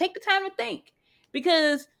about it. Take the time to think.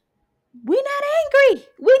 Because we're not angry.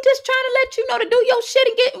 We're just trying to let you know to do your shit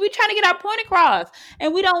and we're trying to get our point across.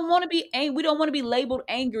 And we don't want to be labeled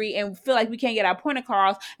angry and feel like we can't get our point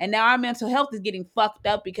across. And now our mental health is getting fucked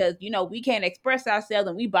up because, we can't express ourselves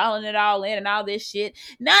and we balling it all in and all this shit.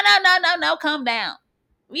 No, calm down.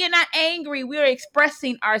 We are not angry. We are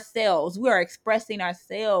expressing ourselves. We are expressing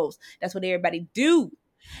ourselves. That's what everybody do.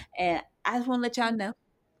 And I just want to let y'all know,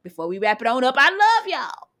 before we wrap it on up, I love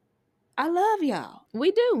y'all.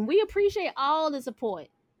 We do. We appreciate all the support.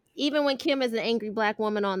 Even when Kim is an angry Black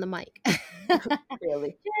woman on the mic.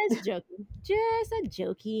 Really? Just joking.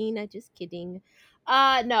 Just kidding.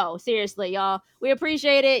 No, seriously, y'all. We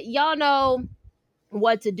appreciate it. Y'all know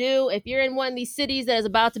what to do. If you're in one of these cities that is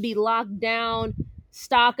about to be locked down,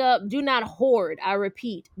 stock up. Do not hoard. I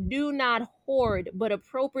repeat, do not hoard, but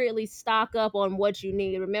appropriately stock up on what you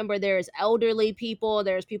need. Remember, there's elderly people,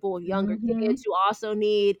 there's people with younger kids who also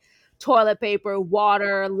need toilet paper,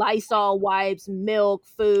 water, Lysol wipes, milk,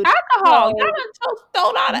 food, alcohol. Y'all done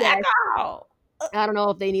stole out of alcohol. I don't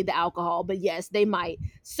know if they need the alcohol, but yes, they might.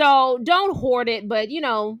 So don't hoard it, but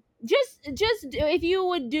just if you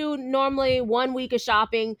would do normally 1 week of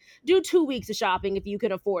shopping, do 2 weeks of shopping if you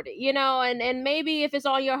can afford it, and maybe if it's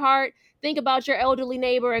on your heart, think about your elderly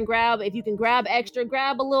neighbor and if you can grab extra,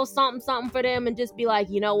 grab a little something for them and just be like,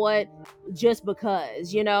 you know what, just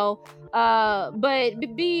because,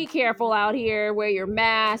 but be careful out here, wear your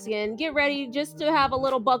mask and get ready just to have a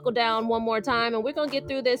little buckle down one more time. And we're going to get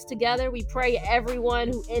through this together. We pray everyone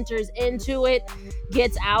who enters into it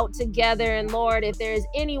gets out together. And Lord, if there's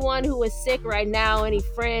anyone who is sick right now, any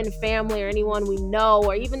friend, family, or anyone we know,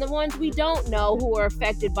 or even the ones we don't know who are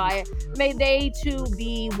affected by it, may they too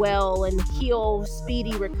be well and heal,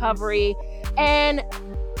 speedy recovery, and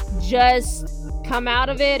just come out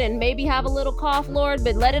of it and maybe have a little cough, Lord,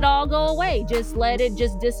 but let it all go away. Just let it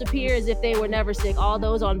just disappear as if they were never sick. All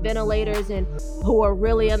those on ventilators and who are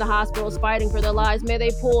really in the hospitals fighting for their lives, may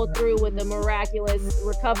they pull through with a miraculous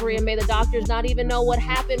recovery, and may the doctors not even know what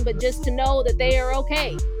happened, but just to know that they are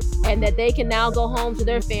okay and that they can now go home to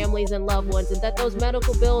their families and loved ones, and that those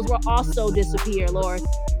medical bills will also disappear, Lord.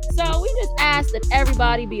 So we just ask that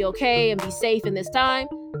everybody be okay and be safe in this time.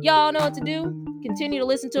 Y'all know what to do. Continue to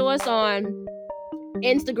listen to us on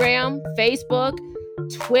Instagram, Facebook,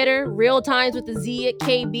 Twitter, Real Times with the Z at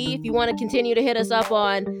KB. If you want to continue to hit us up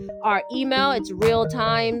on our email, it's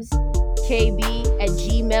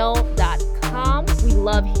realtimeskb@gmail.com. We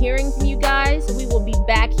love hearing from you guys. We will be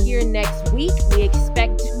back here next week. We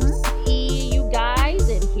expect to see you guys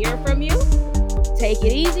and hear from you. Take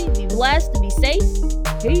it easy, be blessed, be safe.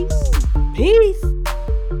 Peace.